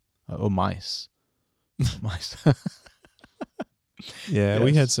 Yeah. Mice. Mice. Yeah, Yes.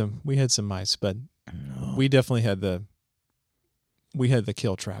 we had some mice, but we definitely had the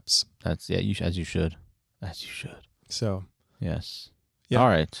kill traps. That's, yeah, as you should. As you should. So, Yes. Yeah. All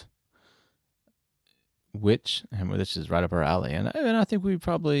right. And this is right up our alley, and I think we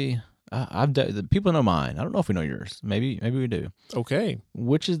probably the people know mine. I don't know if we know yours. Maybe we do. okay.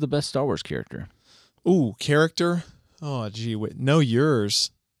 Which is the best Star Wars character? Ooh, character. Oh, gee, know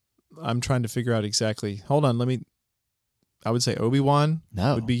yours. I'm trying to figure out exactly. Hold on, I would say Obi-Wan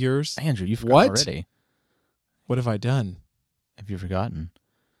No, would be yours. Andrew. You forgot What? already. What have I done? Have you forgotten?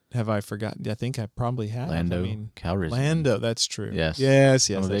 Have I forgotten? I think I probably have. Lando, I mean, Calrissian. Lando, that's true. Yes. Yes,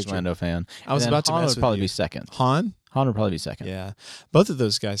 I'm a that's big true. Lando fan. I was And then about to Han mess would with probably you. be second. Han? Han would probably be second. Yeah. Both of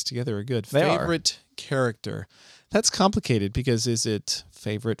those guys together are good. They are. Favorite character. That's complicated because is it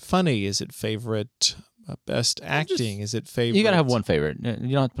favorite funny? Is it favorite best acting? Is it favorite? You got to have one favorite. You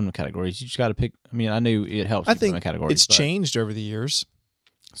don't have to put them in categories. You just got to pick. I mean, I knew it helps. I to put them think in categories. it's but- changed over the years.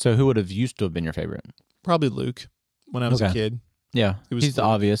 So who would have used to have been your favorite? Probably Luke when I was a Okay. kid. Yeah, It was he's the Luke.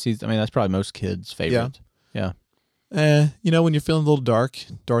 obvious. That's probably most kids' favorite. Yeah. When you're feeling a little dark,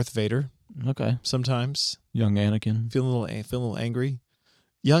 Darth Vader Okay. sometimes. Young Anakin. Feeling a little angry.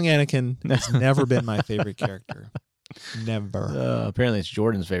 Young Anakin has never been my favorite character. Never. Apparently, it's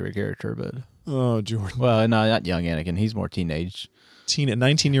Jordan's favorite character, but Oh, Jordan. well, no, not young Anakin. He's more teenage,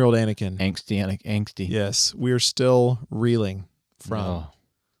 19-year-old Anakin. angsty. Yes, we're still reeling from Oh,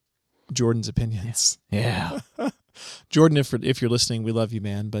 Jordan's opinions. yeah. Jordan, if you're listening, we love you,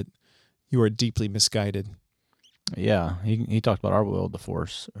 man, but you are deeply misguided. Yeah. He talked about our will of the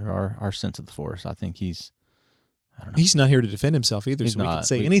Force, or our sense of the Force. I think I don't know. He's not here to defend himself either, He's so we can not.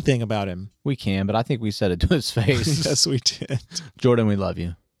 say anything about him. We can, but I think we said it to his face. Yes, we did. Jordan, we love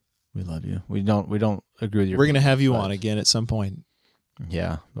you. We love you. We don't agree with your. We're going to have you but- on again at some point.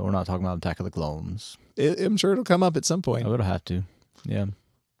 Yeah, but we're not talking about Attack of the Clones. I'm sure it'll come up at some point. I would have to. Yeah.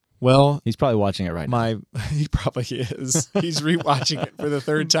 Well, He's probably watching it right now. he probably is. He's rewatching it for the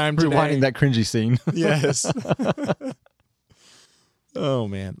third time today. Rewinding that cringy scene. Yes. Oh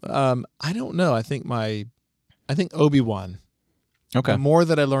man. I don't know. I think Obi-Wan. Okay. The more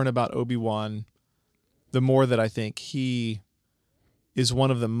that I learn about Obi-Wan, the more that I think he is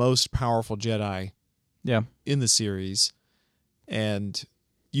one of the most powerful Jedi Yeah. in the series. And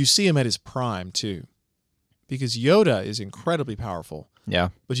you see him at his prime too. Because Yoda is incredibly powerful, Yeah.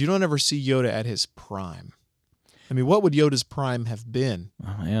 but you don't ever see Yoda at his prime. I mean, what would Yoda's prime have been?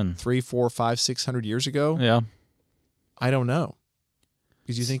 Oh man. 300, 400, 500, 600 years ago? Yeah. I don't know.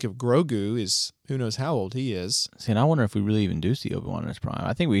 Because you think of Grogu is who knows how old he is. See, and I wonder if we really even do see Obi-Wan in his prime.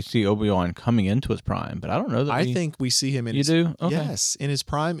 I think we see Obi-Wan coming into his prime, but I don't know that I think we see him in you his do. Okay. yes, in his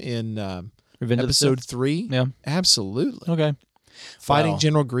prime in Revenge of the episode Sith? 3. Yeah. Absolutely. Okay. Fighting Well.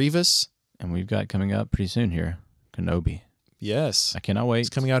 General Grievous. And we've got coming up pretty soon here, Kenobi. Yes. I cannot wait. It's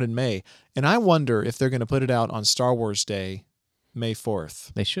coming out in May. And I wonder if they're going to put it out on Star Wars Day, May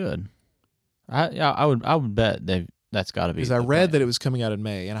 4th. They should. I would bet that's got to be. Because I the read plan. that it was coming out in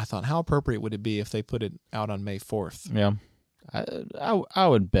May, and I thought, how appropriate would it be if they put it out on May 4th? Yeah. I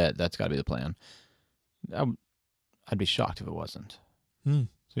would bet that's got to be the plan. I'd be shocked if it wasn't. Hmm.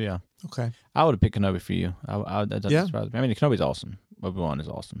 So yeah, Okay. I would have picked Kenobi for you. That doesn't Yeah. surprise me. I mean, Kenobi's awesome. Obi-Wan is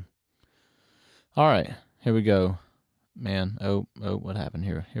awesome. All right, here we go, man. Oh, what happened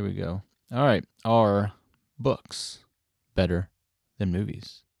here? Here we go. All right, are books better than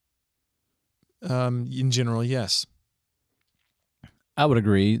movies? In general, yes. I would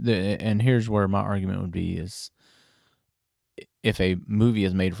agree. And here's where my argument would be: is if a movie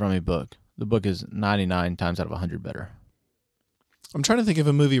is made from a book, the book is 99 times out of 100 better. I'm trying to think of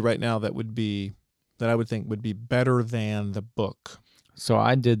a movie right now that I would think would be better than the book. So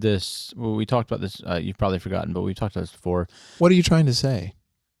I did this. Well, we talked about this. You've probably forgotten, but we've talked about this before. What are you trying to say?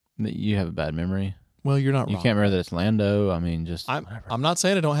 That you have a bad memory. Well, you're not You wrong. can't remember that it's Lando. I mean, just I'm whatever. not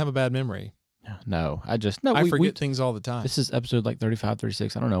saying I don't have a bad memory. No, I I forget things all the time. This is episode like 35,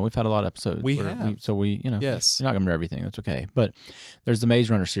 36. I don't know. We've had a lot of episodes. We where have. So we, Yes. you're not going to remember everything. That's okay. But there's the Maze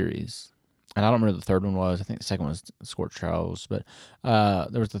Runner series. And I don't remember what the third one was. I think the second one was Scorched Trials. But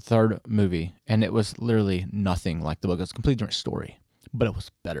there was the third movie. And it was literally nothing like the book. It was a completely different story. But it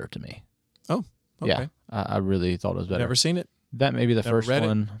was better to me. Oh, okay. Yeah. I really thought it was better. Never seen it. That may be the Never first read it.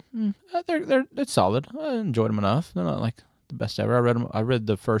 one. It's solid. I enjoyed them enough. They're not like the best ever. I read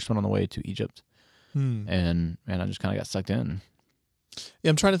the first one on the way to Egypt, and I just kind of got sucked in. Yeah,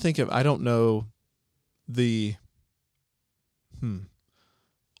 I'm trying to think of. I don't know the.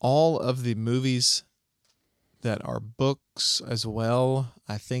 All of the movies that are books as well.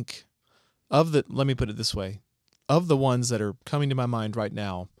 I think let me put it this way, of the ones that are coming to my mind right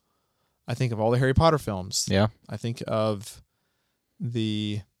now, I think of all the Harry Potter films. Yeah. I think of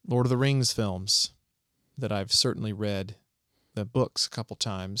the Lord of the Rings films that I've certainly read the books a couple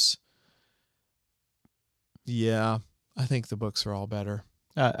times. Yeah, I think the books are all better.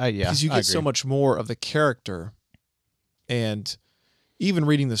 Yeah. Because you get so much more of the character, and even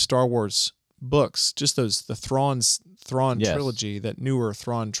reading the Star Wars books, just the Thrawn trilogy, that newer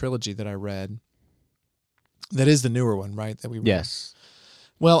Thrawn trilogy that I read. That is the newer one, right? That we read. Yes.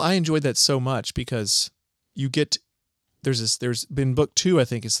 Well, I enjoyed that so much because you get there's been book 2, I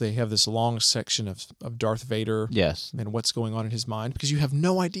think, is they have this long section of Darth Vader. Yes. And what's going on in his mind, because you have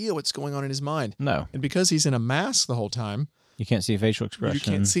no idea what's going on in his mind. No. And because he's in a mask the whole time, you can't see facial expression. You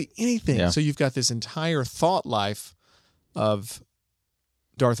can't see anything. Yeah. So you've got this entire thought life of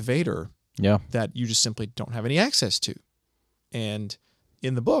Darth Vader that you just simply don't have any access to. And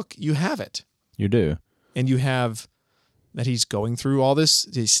in the book, you have it. You do. And you have that he's going through all this.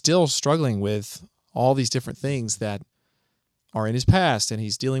 He's still struggling with all these different things that are in his past, and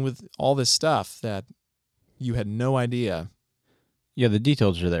he's dealing with all this stuff that you had no idea. Yeah, the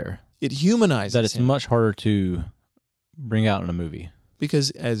details are there. It humanizes that it's him. much harder to bring out in a movie.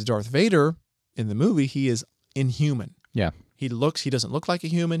 Because as Darth Vader in the movie, he is inhuman. Yeah. He doesn't look like a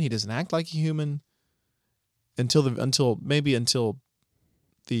human. He doesn't act like a human until the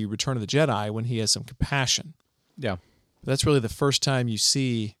Return of the Jedi, when he has some compassion. Yeah. That's really the first time you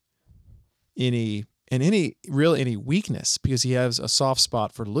see any weakness, because he has a soft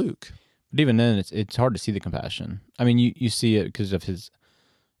spot for Luke. But even then, it's hard to see the compassion. I mean, you see it because of his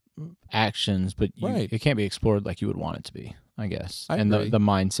actions, but it can't be explored like you would want it to be, I guess. I agree. agree. The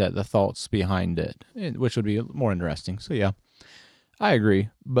mindset, the thoughts behind it, which would be more interesting. So yeah, I agree.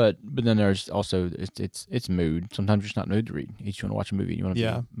 But then there's also it's mood. Sometimes you're just not in the mood to read. You want to watch a movie. You want to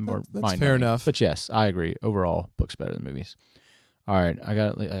be more that's mind fair enough. But yes, I agree. Overall, books better than movies. All right, I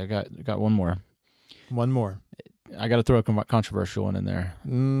got one more. One more. I got to throw a controversial one in there.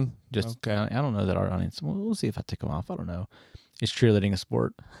 Okay. I don't know that our audience. We'll see if I tick them off. I don't know. Is cheerleading a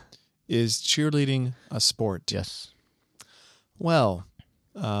sport? Is cheerleading a sport? Yes. Well,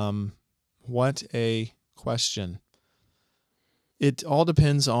 what a question. It all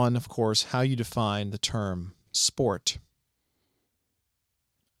depends on, of course, how you define the term sport.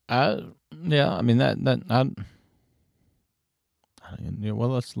 Yeah, I mean well,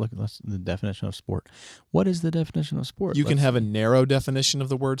 let's look at the definition of sport. What is the definition of sport? You can have a narrow definition of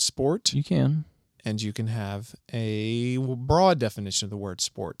the word sport. You can. And you can have a broad definition of the word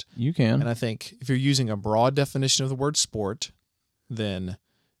sport. You can. And I think if you're using a broad definition of the word sport, then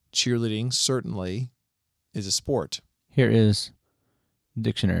cheerleading certainly is a sport. Here is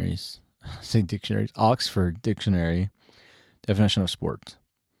dictionaries. Say dictionaries. Oxford Dictionary definition of sport.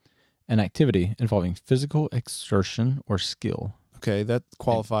 An activity involving physical exertion or skill. Okay, that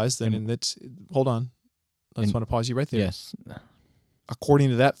qualifies. Hold on. I just want to pause you right there. Yes. According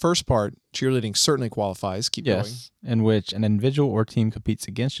to that first part, cheerleading certainly qualifies. Keep going. In which an individual or team competes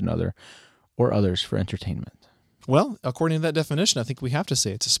against another or others for entertainment. Well, according to that definition, I think we have to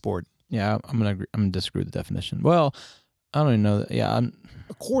say it's a sport. Yeah, I'm gonna disagree with the definition. Well, I don't even know that. Yeah,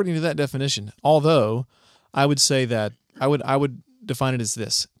 according to that definition, although I would say that I would define it as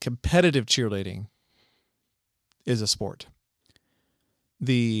this: competitive cheerleading is a sport.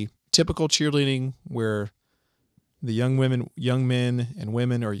 The typical cheerleading where the young men and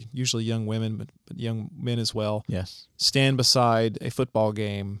women, or usually young women, but young men as well, yes, stand beside a football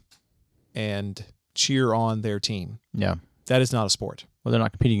game and cheer on their team. Yeah. That is not a sport. Well, they're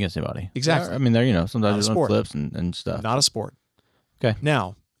not competing against anybody. Exactly. I mean, they're, sometimes they're doing flips and stuff. Not a sport. Okay.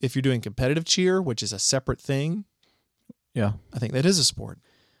 Now, if you're doing competitive cheer, which is a separate thing, yeah, I think that is a sport.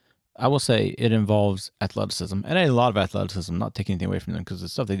 I will say it involves athleticism, and a lot of athleticism, not taking anything away from them, because the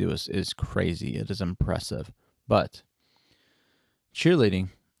stuff they do is crazy. It is impressive. But cheerleading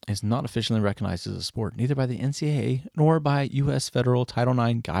is not officially recognized as a sport, neither by the NCAA nor by U.S. federal Title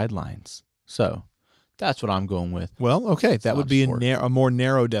IX guidelines. So that's what I'm going with. Well, okay, that would be a more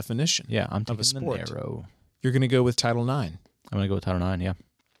narrow definition. Yeah, I'm taking of a sport. The narrow. You're going to go with Title IX. I'm going to go with Title IX, yeah.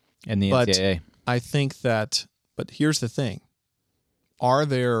 And the NCAA. I think that, but here's the thing. Are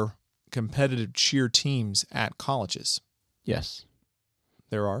there competitive cheer teams at colleges? Yes.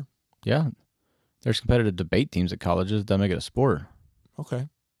 There are? Yeah. There's competitive debate teams at colleges that make it a sport. Okay.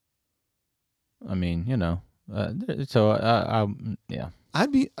 I mean, Yeah.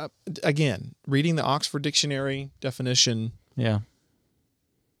 I'd be again reading the Oxford Dictionary definition. Yeah.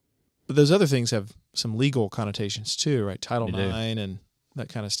 But those other things have some legal connotations too, right? Title They do. IX and that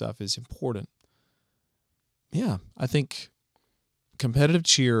kind of stuff is important. Yeah, I think competitive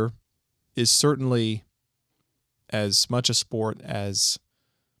cheer is certainly as much a sport as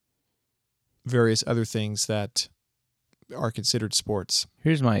various other things that are considered sports.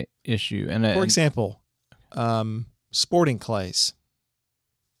 Here's my issue. For example, sporting clays,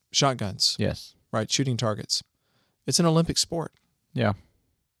 shotguns, yes. right? Shooting targets. It's an Olympic sport. Yeah.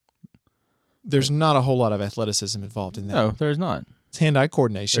 There's not a whole lot of athleticism involved in that. No, there's not. It's hand-eye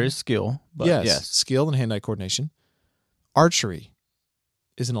coordination. There is skill, but yes. Skill and hand-eye coordination. Archery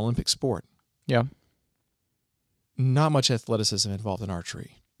is an Olympic sport. Yeah. Not much athleticism involved in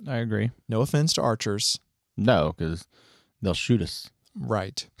archery. I agree. No offense to archers. No, because they'll shoot us.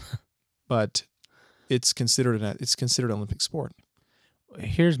 Right. But it's considered an Olympic sport.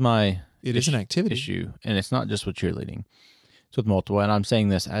 Here's my It is an activity. issue, and it's not just with cheerleading. It's with multiple, and I'm saying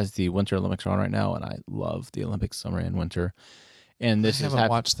this as the Winter Olympics are on right now, and I love the Olympics, summer and winter. And this I haven't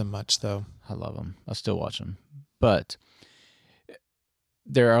watched them much, though. I love them. I still watch them. But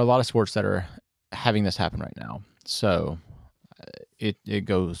there are a lot of sports that are having this happen right now. So it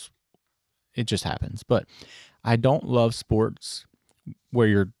just happens. But I don't love sports where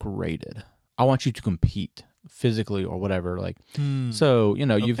you're graded. I want you to compete physically or whatever. Like, so,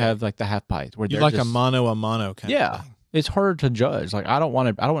 you've had like the half pipe where you they're like just, a mano kind of thing. It's hard to judge. Like, I don't want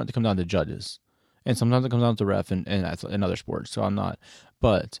it to come down to judges. And sometimes it comes down to ref and in other sports. So I'm not,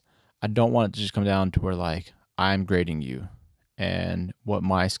 but I don't want it to just come down to where like I'm grading you and what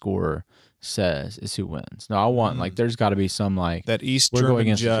my score says is who wins. No, I want like there's got to be some like that East we're going German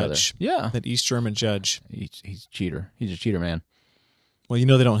against judge. each other. Yeah, That East German judge. he's a cheater. He's a cheater, man. Well,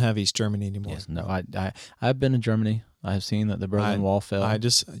 they don't have East Germany anymore. Yes, no, I've been to Germany. I've seen that the Berlin Wall fell. I've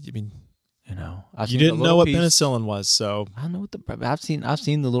you you didn't know what penicillin was, so I know what I've seen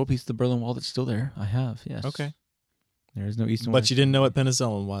the little piece of the Berlin Wall that's still there. I have, yes. Okay. There is no East and But West. you didn't know what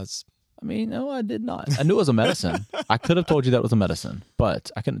penicillin was. I mean, no, I did not. I knew it was a medicine. I could have told you that was a medicine, but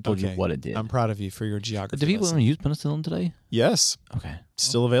I couldn't have told you what it did. I'm proud of you for your geography. Do people lesson. even use penicillin today? Yes. Okay.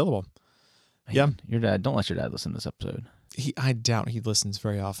 Still available. Man, your dad. Don't let your dad listen to this episode. I doubt he listens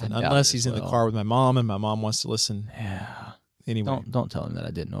very often, I doubt unless it he's as in the well. car with my mom, and my mom wants to listen. Yeah. Anyway, Don't tell him that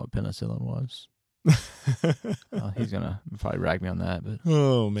I didn't know what penicillin was. He's gonna probably rag me on that, but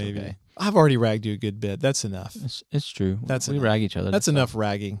oh, maybe. okay. I've already ragged you a good bit. That's enough. It's true. That's we enough. rag each other. That's enough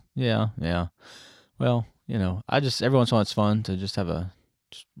ragging. Yeah. Well, I just every once in a while it's fun to just have a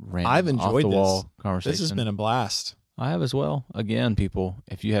random I've enjoyed off the wall this. conversation. This has been a blast. I have as well. Again, people,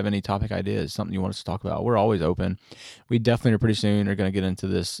 if you have any topic ideas, something you want us to talk about, we're always open. We definitely are pretty soon are going to get into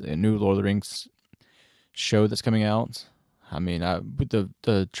this new Lord of the Rings show that's coming out. I mean,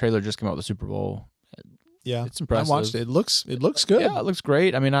 the trailer just came out with the Super Bowl. Yeah, it's impressive. I watched it. It looks good. Yeah, it looks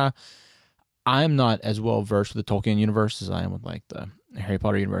great. I mean, I'm not as well versed with the Tolkien universe as I am with like the Harry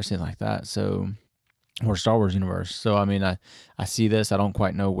Potter universe and like that. So, or Star Wars universe. So, I mean, I see this. I don't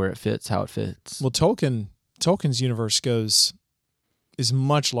quite know where it fits, how it fits. Well, Tolkien's universe is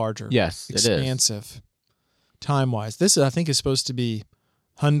much larger. Yes, expansive, time-wise. This, I think, is supposed to be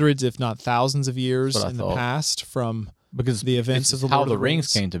hundreds, if not thousands, of years in the past from because the events of the how Lord the of the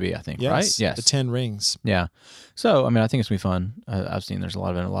rings came to be. I think, yes, right? Yes, the 10 rings. Yeah. So, I mean, I think it's gonna be fun. I've seen there's a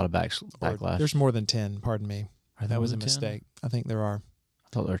lot of backlash. There's more than 10. Pardon me. That was a 10? mistake. I think there are. I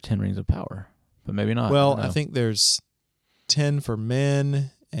thought there were 10 rings of power, but maybe not. Well, I think there's 10 for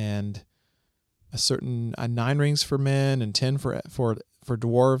men and a certain 9 rings for men and 10 for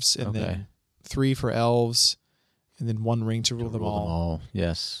dwarves and then 3 for elves and then 1 ring to rule them all.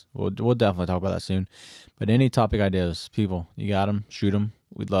 Yes, we'll definitely talk about that soon. But any topic ideas, people, you got them, shoot them.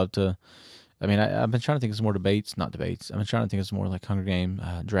 We'd love to. I mean, I've been trying to think of some more debates, not debates. I've been trying to think of some more like Hunger Game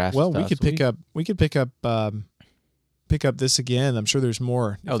draft. Well, stuff. we could pick up this again. I'm sure there's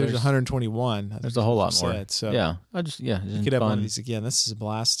more. There's 121. There's a whole lot more. So yeah, we could have one of these again. This is a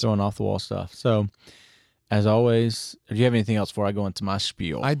blast. Throwing off the wall stuff. So, as always, do you have anything else before I go into my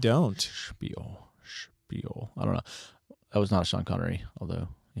spiel? I don't. Spiel. I don't know. That was not a Sean Connery, although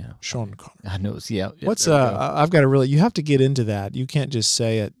Sean Connery. I know it's What's I've got to you have to get into that. You can't just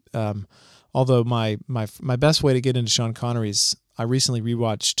say it. Although my best way to get into Sean Connery's, I recently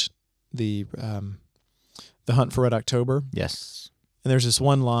rewatched the Hunt for Red October. Yes. And there's this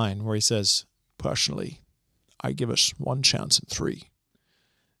one line where he says, "Personally, I give us 1 chance in 3."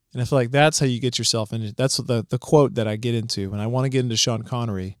 And I feel like that's how you get yourself into. That's the quote that I get into when I want to get into Sean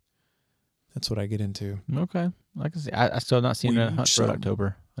Connery. That's what I get into. Okay, I can see. I still have not seen Hunt for Red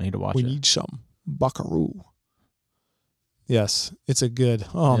October. I need to watch it. We need some buckaroo. Yes, it's a good.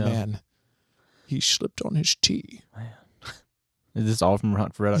 Oh Yeah. man, he slipped on his tea. Is this all from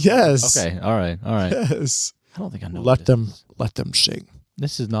Hunt for Red? Yes. Okay. All right. Yes. I don't think I know. Let them sing.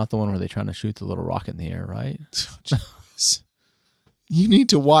 This is not the one where they're trying to shoot the little rocket in the air, right? Jeez. You need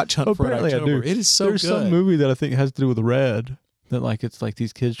to watch Hunt for Red Apparently I October. do. It is so There's good. some movie that I think has to do with red. That like it's like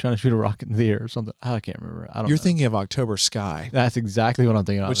these kids trying to shoot a rocket in the air or something. I can't remember. I don't. You're know. thinking of October Sky, That's exactly what I'm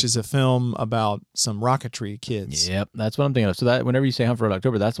thinking of. which is a film about some rocketry kids. Yep, that's what I'm thinking of. So that whenever you say Hunt for Red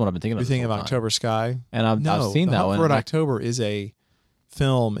October, that's what I've been thinking of. You're this thinking of whole time. October Sky. And I've seen that Hunt one. for Red and October is a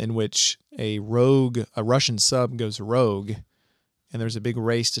film in which a Russian sub goes rogue, and there's a big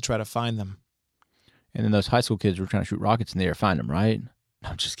race to try to find them. And then those high school kids were trying to shoot rockets in the air, find them, right? No,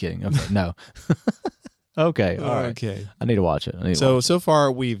 I'm just kidding. Okay, no. Okay, all right. Okay. I need to watch it. So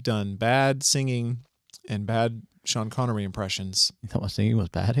far we've done bad singing and bad Sean Connery impressions. You thought my singing was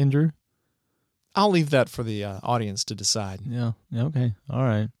bad, Andrew? I'll leave that for the audience to decide. Yeah. Okay. All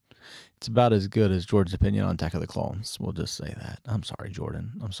right. It's about as good as Jordan's opinion on Attack of the Clones. We'll just say that. I'm sorry,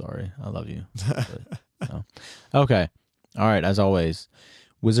 Jordan. I'm sorry. I love you. But, no. Okay. All right. As always,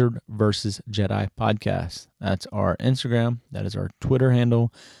 Wizard versus Jedi podcast. That's our Instagram. That is our Twitter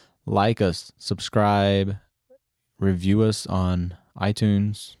handle. Like us, subscribe, review us on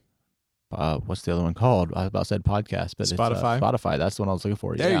iTunes. What's the other one called? I about said podcast, but Spotify. It's Spotify. That's the one I was looking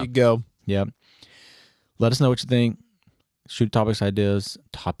for. There Yeah. you go. Yep. Let us know what you think. Shoot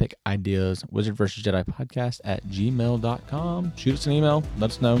topic ideas, Wizard versus Jedi podcast at gmail.com. Shoot us an email.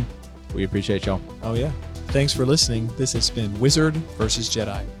 Let us know. We appreciate y'all. Oh, yeah. Thanks for listening. This has been Wizard versus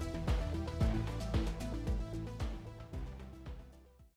Jedi.